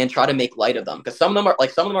and try to make light of them because some of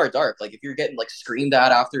them are dark. Like if you're getting like screamed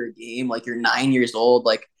at after a game, like you're 9 years old,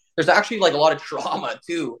 like there's actually like a lot of trauma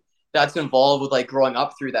too that's involved with like growing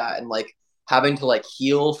up through that and like having to like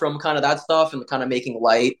heal from kind of that stuff and kind of making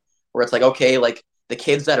light where it's like okay, like the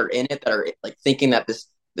kids that are in it that are like thinking that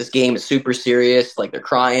this game is super serious, like they're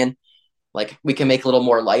crying, like we can make a little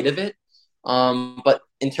more light of it. But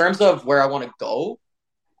in terms of where I want to go,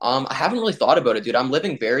 I haven't really thought about it, dude. I'm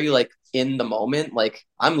living very like in the moment. Like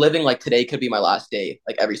I'm living like today could be my last day,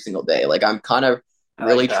 like every single day. Like I'm kind of I like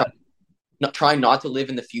really that. trying not to live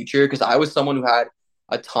in the future because I was someone who had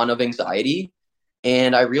a ton of anxiety,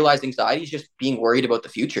 and I realized anxiety is just being worried about the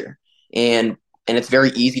future, and it's very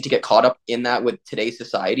easy to get caught up in that with today's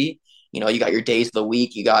society. You know, you got your days of the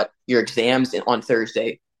week, you got your exams on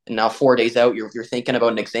Thursday, and now 4 days out, you're thinking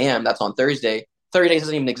about an exam that's on Thursday. 30 days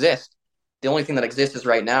doesn't even exist. The only thing that exists is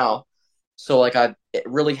right now. So like it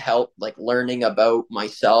really helped like learning about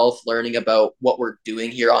myself, learning about what we're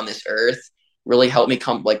doing here on this earth, really helped me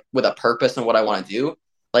come like with a purpose and what I want to do.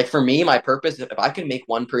 Like for me, my purpose, if I can make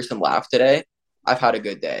one person laugh today, I've had a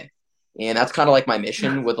good day. And that's kind of like my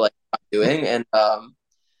mission with like what I'm doing. And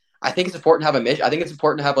I think it's important to have a mission. I think it's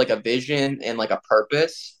important to have like a vision and like a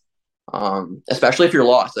purpose. Especially if you're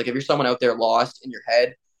lost. Like if you're someone out there lost in your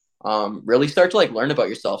head, really start to like learn about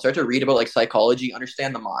yourself, start to read about like psychology,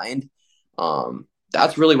 understand the mind.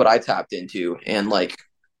 That's really what I tapped into. And like,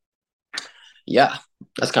 yeah, So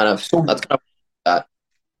that's kind of that.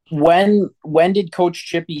 when did Coach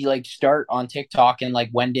Chippy like start on TikTok, and like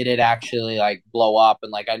when did it actually like blow up?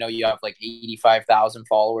 And like I know you have like 85,000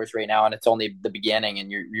 followers right now, and it's only the beginning,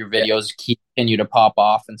 and your Yeah. videos continue to pop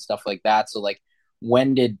off and stuff like that. So like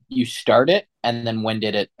when did you start it, and then when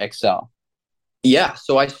did it excel? Yeah,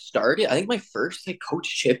 so I started. I think my first like Coach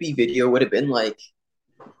Chippy video would have been like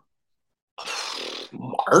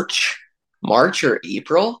March, March or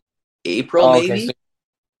April Oh, okay, so maybe.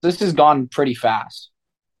 this has gone pretty fast.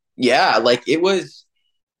 Yeah, like it was,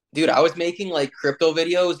 dude. I was making like crypto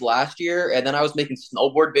videos last year, and then I was making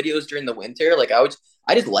snowboard videos during the winter. Like I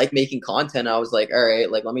just like making content. I was like, all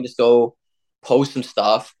right, like let me just go post some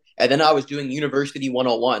stuff. And then I was doing University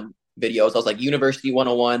 101 videos. I was like University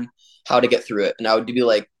 101, how to get through it, and I would be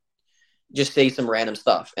like just say some random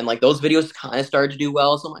stuff. And like those videos kind of started to do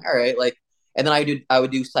well. So I'm like, all right, like, and then I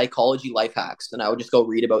would do psychology life hacks, and I would just go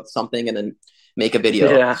read about something and then make a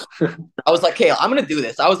video. Yeah. I was like, hey, I'm gonna do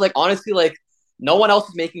this. I was like, honestly, like, no one else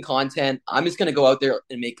is making content. I'm just gonna go out there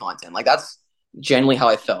and make content. Like that's generally how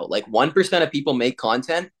I felt. Like 1% of people make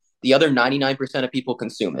content, the other 99% of people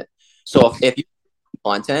consume it. So if you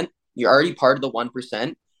content, you're already part of the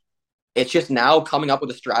 1%. It's just now coming up with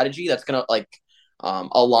a strategy that's gonna like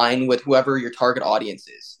align with whoever your target audience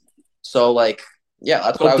is. So like, yeah,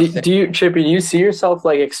 that's what Well, I would say. do you, Chippy, do you see yourself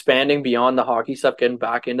like expanding beyond the hockey stuff, getting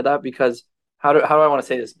back into that? Because how do I want to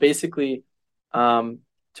say this? Basically,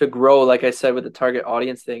 to grow, like I said, with the target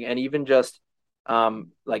audience thing, and even just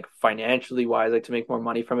like financially wise, like to make more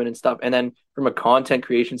money from it and stuff. And then from a content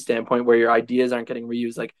creation standpoint, where your ideas aren't getting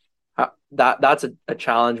reused, like that's a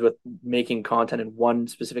challenge with making content in one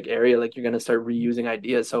specific area. Like you're gonna start reusing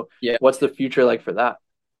ideas. So Yeah. what's the future like for that?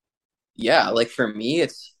 Yeah, like for me,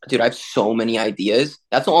 it's dude, I have so many ideas.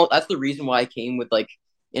 That's the reason why I came with like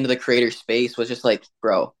into the creator space was just like,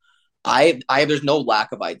 bro, I there's no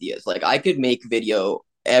lack of ideas. Like I could make video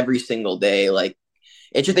every single day. Like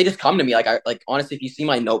it just they just come to me. Like I like honestly, if you see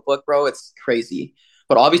my notebook, bro, it's crazy.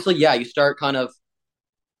 But obviously, yeah, you start kind of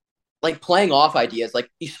like playing off ideas. Like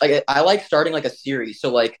I like starting like a series.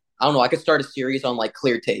 So like I don't know, I could start a series on like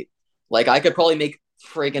clear tape. Like I could probably make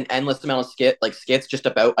friggin' endless amount of skits just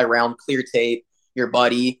about around clear tape. Your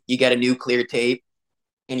buddy, you get a new clear tape,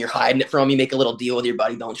 and you're hiding it from him. You make a little deal with your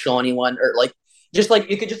buddy, don't show anyone, or like just like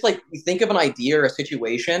you could just like you think of an idea or a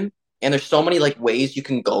situation, and there's so many like ways you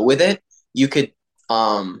can go with it. You could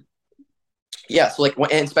yeah, so like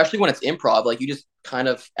and especially when it's improv, like you just kind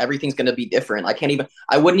of everything's going to be different.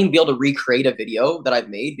 I wouldn't even be able to recreate a video that I've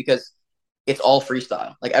made because it's all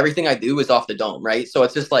freestyle. Like everything I do is off the dome, right? So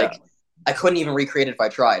it's just Yeah. like I couldn't even recreate it if I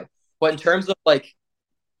tried. But in terms of like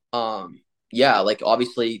yeah, like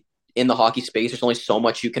obviously in the hockey space there's only so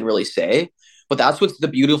much you can really say. But that's what's the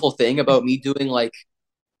beautiful thing about me doing like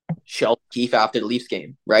Sheldon Keefe after the Leafs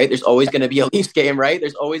game, right? There's always going to be a Leafs game, right?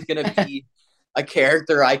 There's always going to be a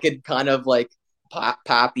character I could kind of like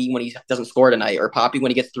Pappy when he doesn't score tonight, or Pappy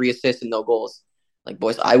when he gets 3 assists and no goals. Like,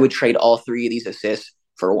 boys, I would trade all 3 of these assists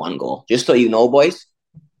for 1 goal. Just so you know, boys,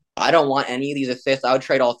 I don't want any of these assists. I would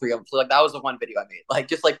trade all 3 of them. So, like, that was the one video I made. Like,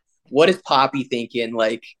 just like, what is Pappy thinking?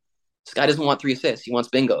 Like, this guy doesn't want 3 assists. He wants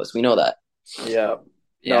bingos. We know that. Yeah.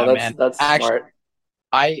 Yeah, No, man. that's Actually,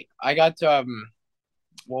 smart. I got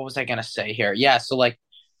what was I gonna say here? Yeah, so like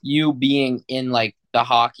you being in like the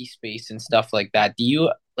hockey space and stuff like that, do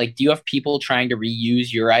you have people trying to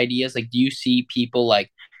reuse your ideas? Like do you see people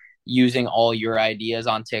like using all your ideas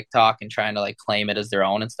on TikTok and trying to like claim it as their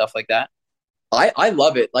own and stuff like that? I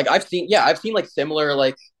love it. Like, I've seen like similar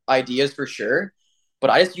like ideas for sure,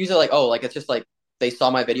 but I just use it like, oh, like, it's just like they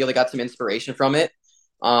saw my video, they got some inspiration from it.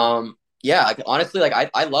 Yeah, like, honestly,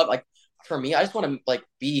 like, I love, like, for me, I just want to like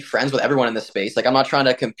be friends with everyone in this space. Like I'm not trying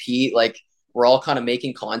to compete. Like we're all kind of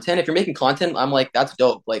making content. If you're making content, I'm like that's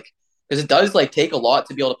dope. Like because it does like take a lot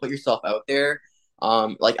to be able to put yourself out there.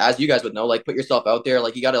 Like as you guys would know, like put yourself out there.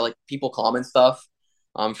 Like you got to like people comment stuff.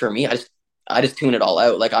 For me, I just tune it all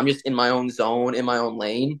out. Like I'm just in my own zone, in my own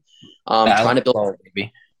lane. Style Trying and to build flow,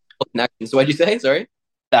 baby. connections. So what'd you say? Sorry.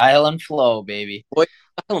 Style and flow, baby. Boy,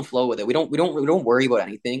 I don't flow with it. We don't worry about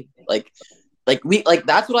anything. Like we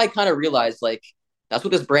that's what I kind of realized. Like that's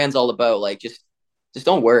what this brand's all about. Like just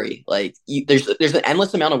don't worry. Like there's an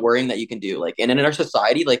endless amount of worrying that you can do. Like and in our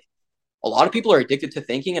society, like a lot of people are addicted to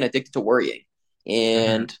thinking and addicted to worrying.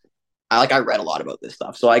 Mm-hmm. And I read a lot about this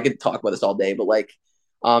stuff, so I could talk about this all day. But like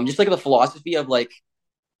just like the philosophy of like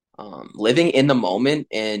living in the moment,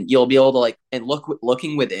 and you'll be able to like and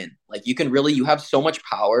looking within. Like you have so much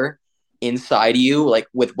power inside you, like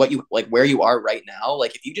with what you like where you are right now.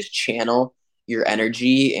 Like if you just channel your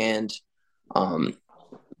energy and um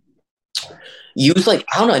use like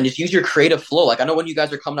I don't know, and just use your creative flow. Like I know when you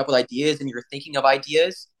guys are coming up with ideas and you're thinking of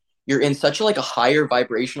ideas, you're in such like a higher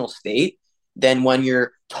vibrational state than when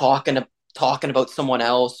you're talking about someone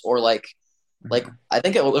else, or like I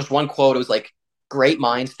think it was one quote. It was like, great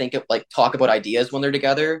minds think of like talk about ideas when they're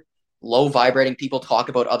together. Low vibrating people talk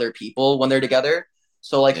about other people when they're together.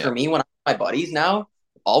 So like for me, when I'm with my buddies now,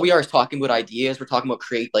 all we are is talking about ideas. We're talking about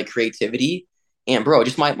creativity. And bro,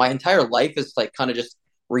 just my entire life is like kind of just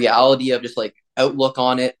reality of just like outlook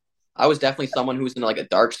on it. I was definitely someone who was in like a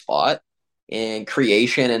dark spot in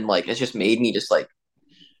creation, and like it's just made me just like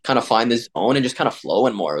kind of find this zone and just kind of flow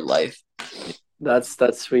in more life. That's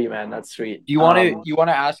sweet, man. That's sweet. Do you want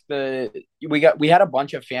to ask we had a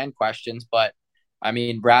bunch of fan questions, but I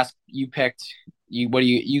mean, Brass, you picked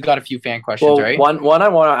you got a few fan questions, well, right? one I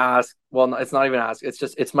want to ask. Well, no, it's not even ask.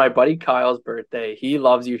 It's my buddy Kyle's birthday. He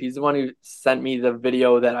loves you. He's the one who sent me the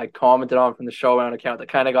video that I commented on from the Showbound account that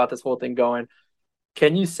kind of got this whole thing going.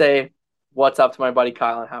 Can you say what's up to my buddy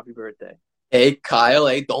Kyle and happy birthday? Hey Kyle,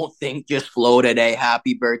 hey, don't think, just flow today.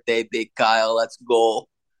 Happy birthday, big Kyle. Let's go.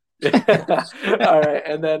 All right,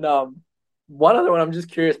 and then one other one. I'm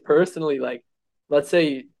just curious personally. Like, let's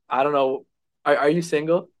say I don't know. Are you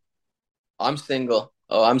single? I'm single.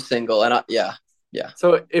 Oh, I'm single, and yeah.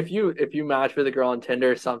 So if you match with a girl on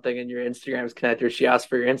Tinder or something and your Instagram's connected, or she asks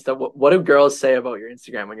for your Insta, what do girls say about your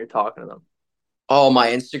Instagram when you're talking to them? Oh, my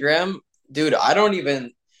Instagram, dude. I don't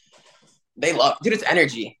even. They love, dude. It's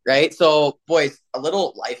energy, right? So, boys, a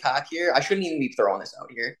little life hack here. I shouldn't even be throwing this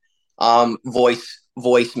out here.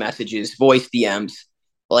 Voice messages, voice DMs.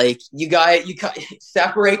 Like you got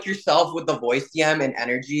separate yourself with the voice DM and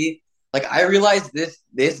energy. Like I realize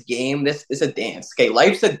this game, this is a dance. Okay,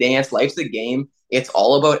 life's a dance, life's a game. It's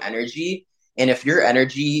all about energy, and if your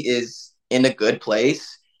energy is in a good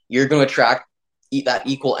place, you're going to attract that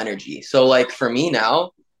equal energy. So like for me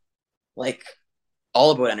now, like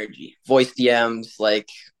all about energy, voice DMs. Like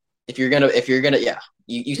if you're gonna yeah,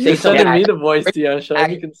 you say You're something. sending me the voice DM. Should I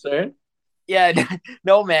be concerned? Yeah,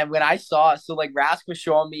 no, man. When I saw, so like Rask was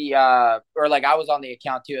showing me, or like I was on the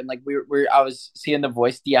account too, and like I was seeing the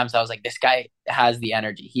voice DMs. I was like, this guy has the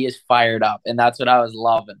energy. He is fired up, and that's what I was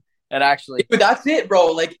loving. And actually, Dude, that's it, bro.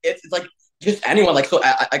 Like it's like just anyone. Like so,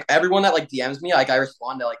 everyone that like DMs me, like I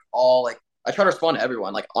respond to like all like I try to respond to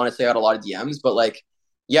everyone. Like honestly, I got a lot of DMs, but like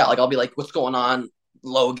yeah, like I'll be like, what's going on,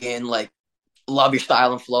 Logan? Like love your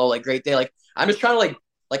style and flow. Like great day. Like I'm just trying to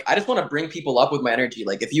like I just want to bring people up with my energy.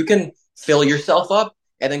 Like if you can fill yourself up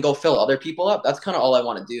and then go fill other people up, that's kind of all I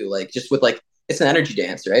want to do. Like just with like it's an energy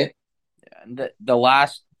dance, right? and the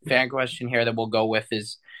last fan question here that we'll go with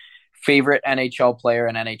is favorite NHL player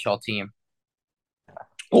and NHL team.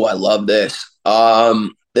 Oh, I love this.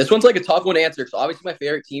 This one's like a tough one to answer. So obviously my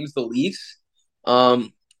favorite team's the Leafs.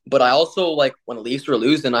 But I also like when the Leafs were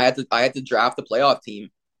losing, I had to draft the playoff team,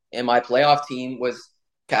 and my playoff team was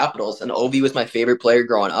Capitals, and Ovi was my favorite player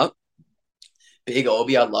growing up. Big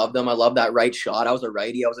Ovi, I loved him. I love that right shot. I was a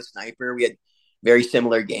righty. I was a sniper. We had very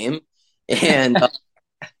similar game, and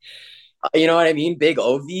you know what I mean. Big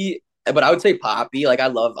Ovi, but I would say Poppy. Like I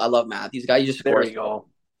love Matthews. Guy, you just There scores. you go.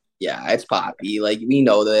 Yeah, it's Poppy. Like we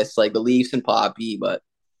know this. Like the Leafs and Poppy, but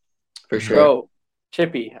for sure. Bro,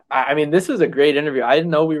 Chippy, I mean, this is a great interview. I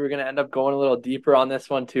didn't know we were going to end up going a little deeper on this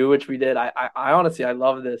one too, which we did. I honestly, I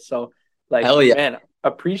love this. So, like, Hell yeah. man,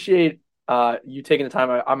 appreciate you taking the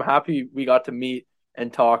time. I'm happy we got to meet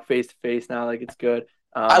and talk face to face now. Like, it's good.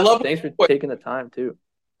 I love Thanks for taking the time too.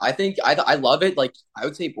 I think I love it. Like I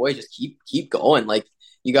would say, boy, just keep going. Like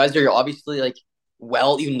you guys are obviously like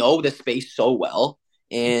well, you know the space so well,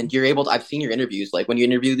 and you're able to. I've seen your interviews. Like when you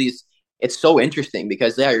interview these, it's so interesting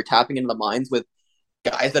because yeah, you're tapping into the minds with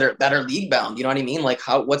guys that are league bound. You know what I mean? Like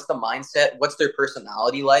what's the mindset? What's their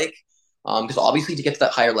personality like? Because obviously to get to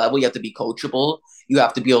that higher level, you have to be coachable. You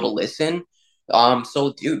have to be able to listen.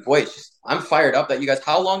 So dude, boy, it's just I'm fired up that you guys.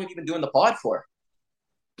 How long have you been doing the pod for?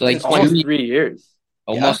 Like almost 3 years.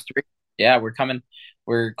 Almost three. Yeah,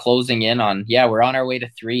 we're closing in on, we're on our way to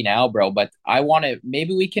 3 now, bro. But I want to,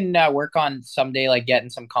 maybe we can work on someday, like getting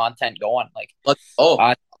some content going, like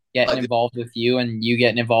getting involved with you and you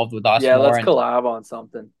getting involved with us. Yeah, more let's collab on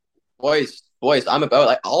something. Boys, I'm about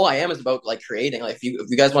like all I am is about like creating. Like if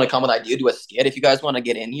you guys want to come with an idea, do a skit. If you guys want to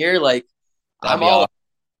get in here, like I'm all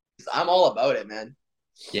about it, man.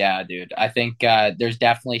 Yeah, dude. I think there's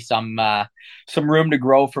definitely some room to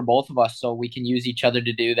grow for both of us, so we can use each other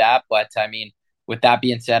to do that. But I mean, with that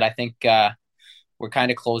being said, I think we're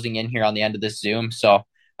kind of closing in here on the end of this Zoom. So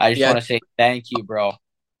I just want to say thank you, bro.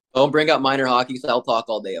 Don't bring up minor hockey, so I'll talk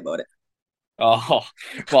all day about it. Oh,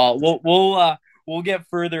 well, we'll get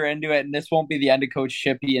further into it, and this won't be the end of Coach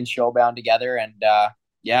Chippy and Showbound together. And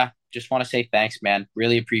just want to say thanks, man.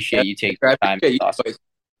 Really appreciate you taking the time.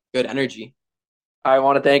 Good energy. I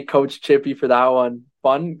want to thank Coach Chippy for that one.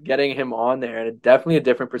 Fun getting him on there, and definitely a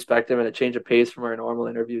different perspective and a change of pace from our normal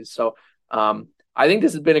interviews. So, I think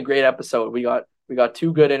this has been a great episode. We got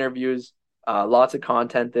two good interviews, lots of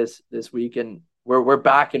content this week, and we're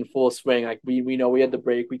back in full swing. Like we know we had the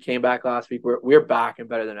break, we came back last week. We're back and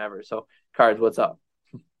better than ever. So, Cards, what's up?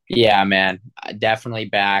 Yeah, man, definitely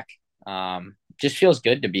back. Just feels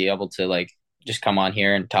good to be able to like just come on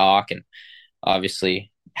here and talk, and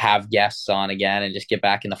obviously have guests on again and just get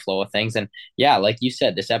back in the flow of things. And yeah, like you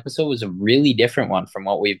said, this episode was a really different one from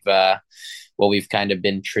what we've kind of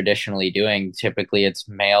been traditionally doing. Typically it's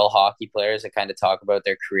male hockey players that kind of talk about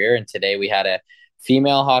their career, and today we had a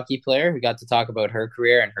female hockey player who got to talk about her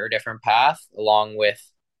career and her different path, along with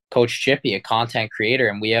Coach Chippy, a content creator,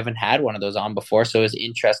 and we haven't had one of those on before. So it was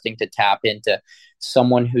interesting to tap into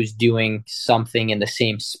someone who's doing something in the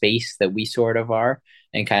same space that we sort of are,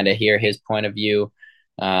 and kind of hear his point of view.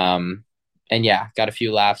 And yeah, got a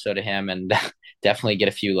few laughs out of him, and definitely get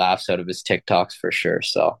a few laughs out of his TikToks for sure.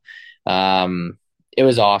 So it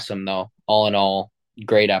was awesome though. All in all,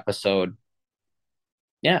 great episode.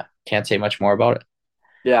 Yeah, can't say much more about it.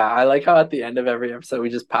 Yeah, I like how at the end of every episode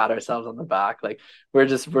we just pat ourselves on the back. Like we're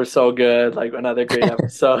so good. Like another great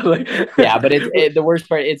episode. Like yeah, but the worst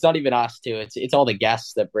part. It's not even us too. It's all the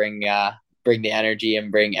guests that bring the energy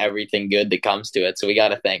and bring everything good that comes to it. So we got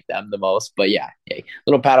to thank them the most. But yeah, hey,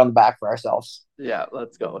 little pat on the back for ourselves. Yeah,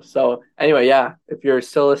 let's go. So anyway, yeah, if you're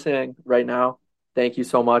still listening right now, thank you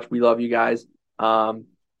so much. We love you guys.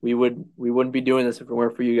 We wouldn't be doing this if it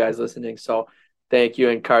weren't for you guys listening. So thank you.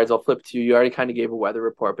 And Cards, I'll flip to you. You already kind of gave a weather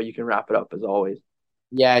report, but you can wrap it up as always.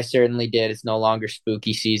 Yeah, I certainly did. It's no longer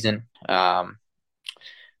spooky season.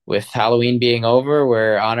 With Halloween being over,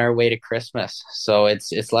 we're on our way to Christmas. So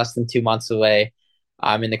it's less than 2 months away.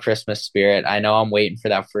 I'm in the Christmas spirit. I know I'm waiting for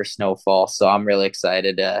that first snowfall, so I'm really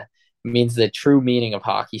excited. It means the true meaning of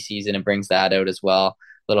hockey season. It brings that out as well.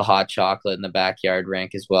 Little hot chocolate in the backyard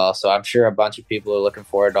rink as well. So I'm sure a bunch of people are looking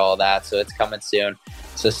forward to all that. So it's coming soon.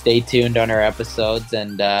 So stay tuned on our episodes,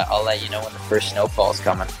 and I'll let you know when the first snowfall is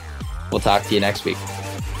coming. We'll talk to you next week.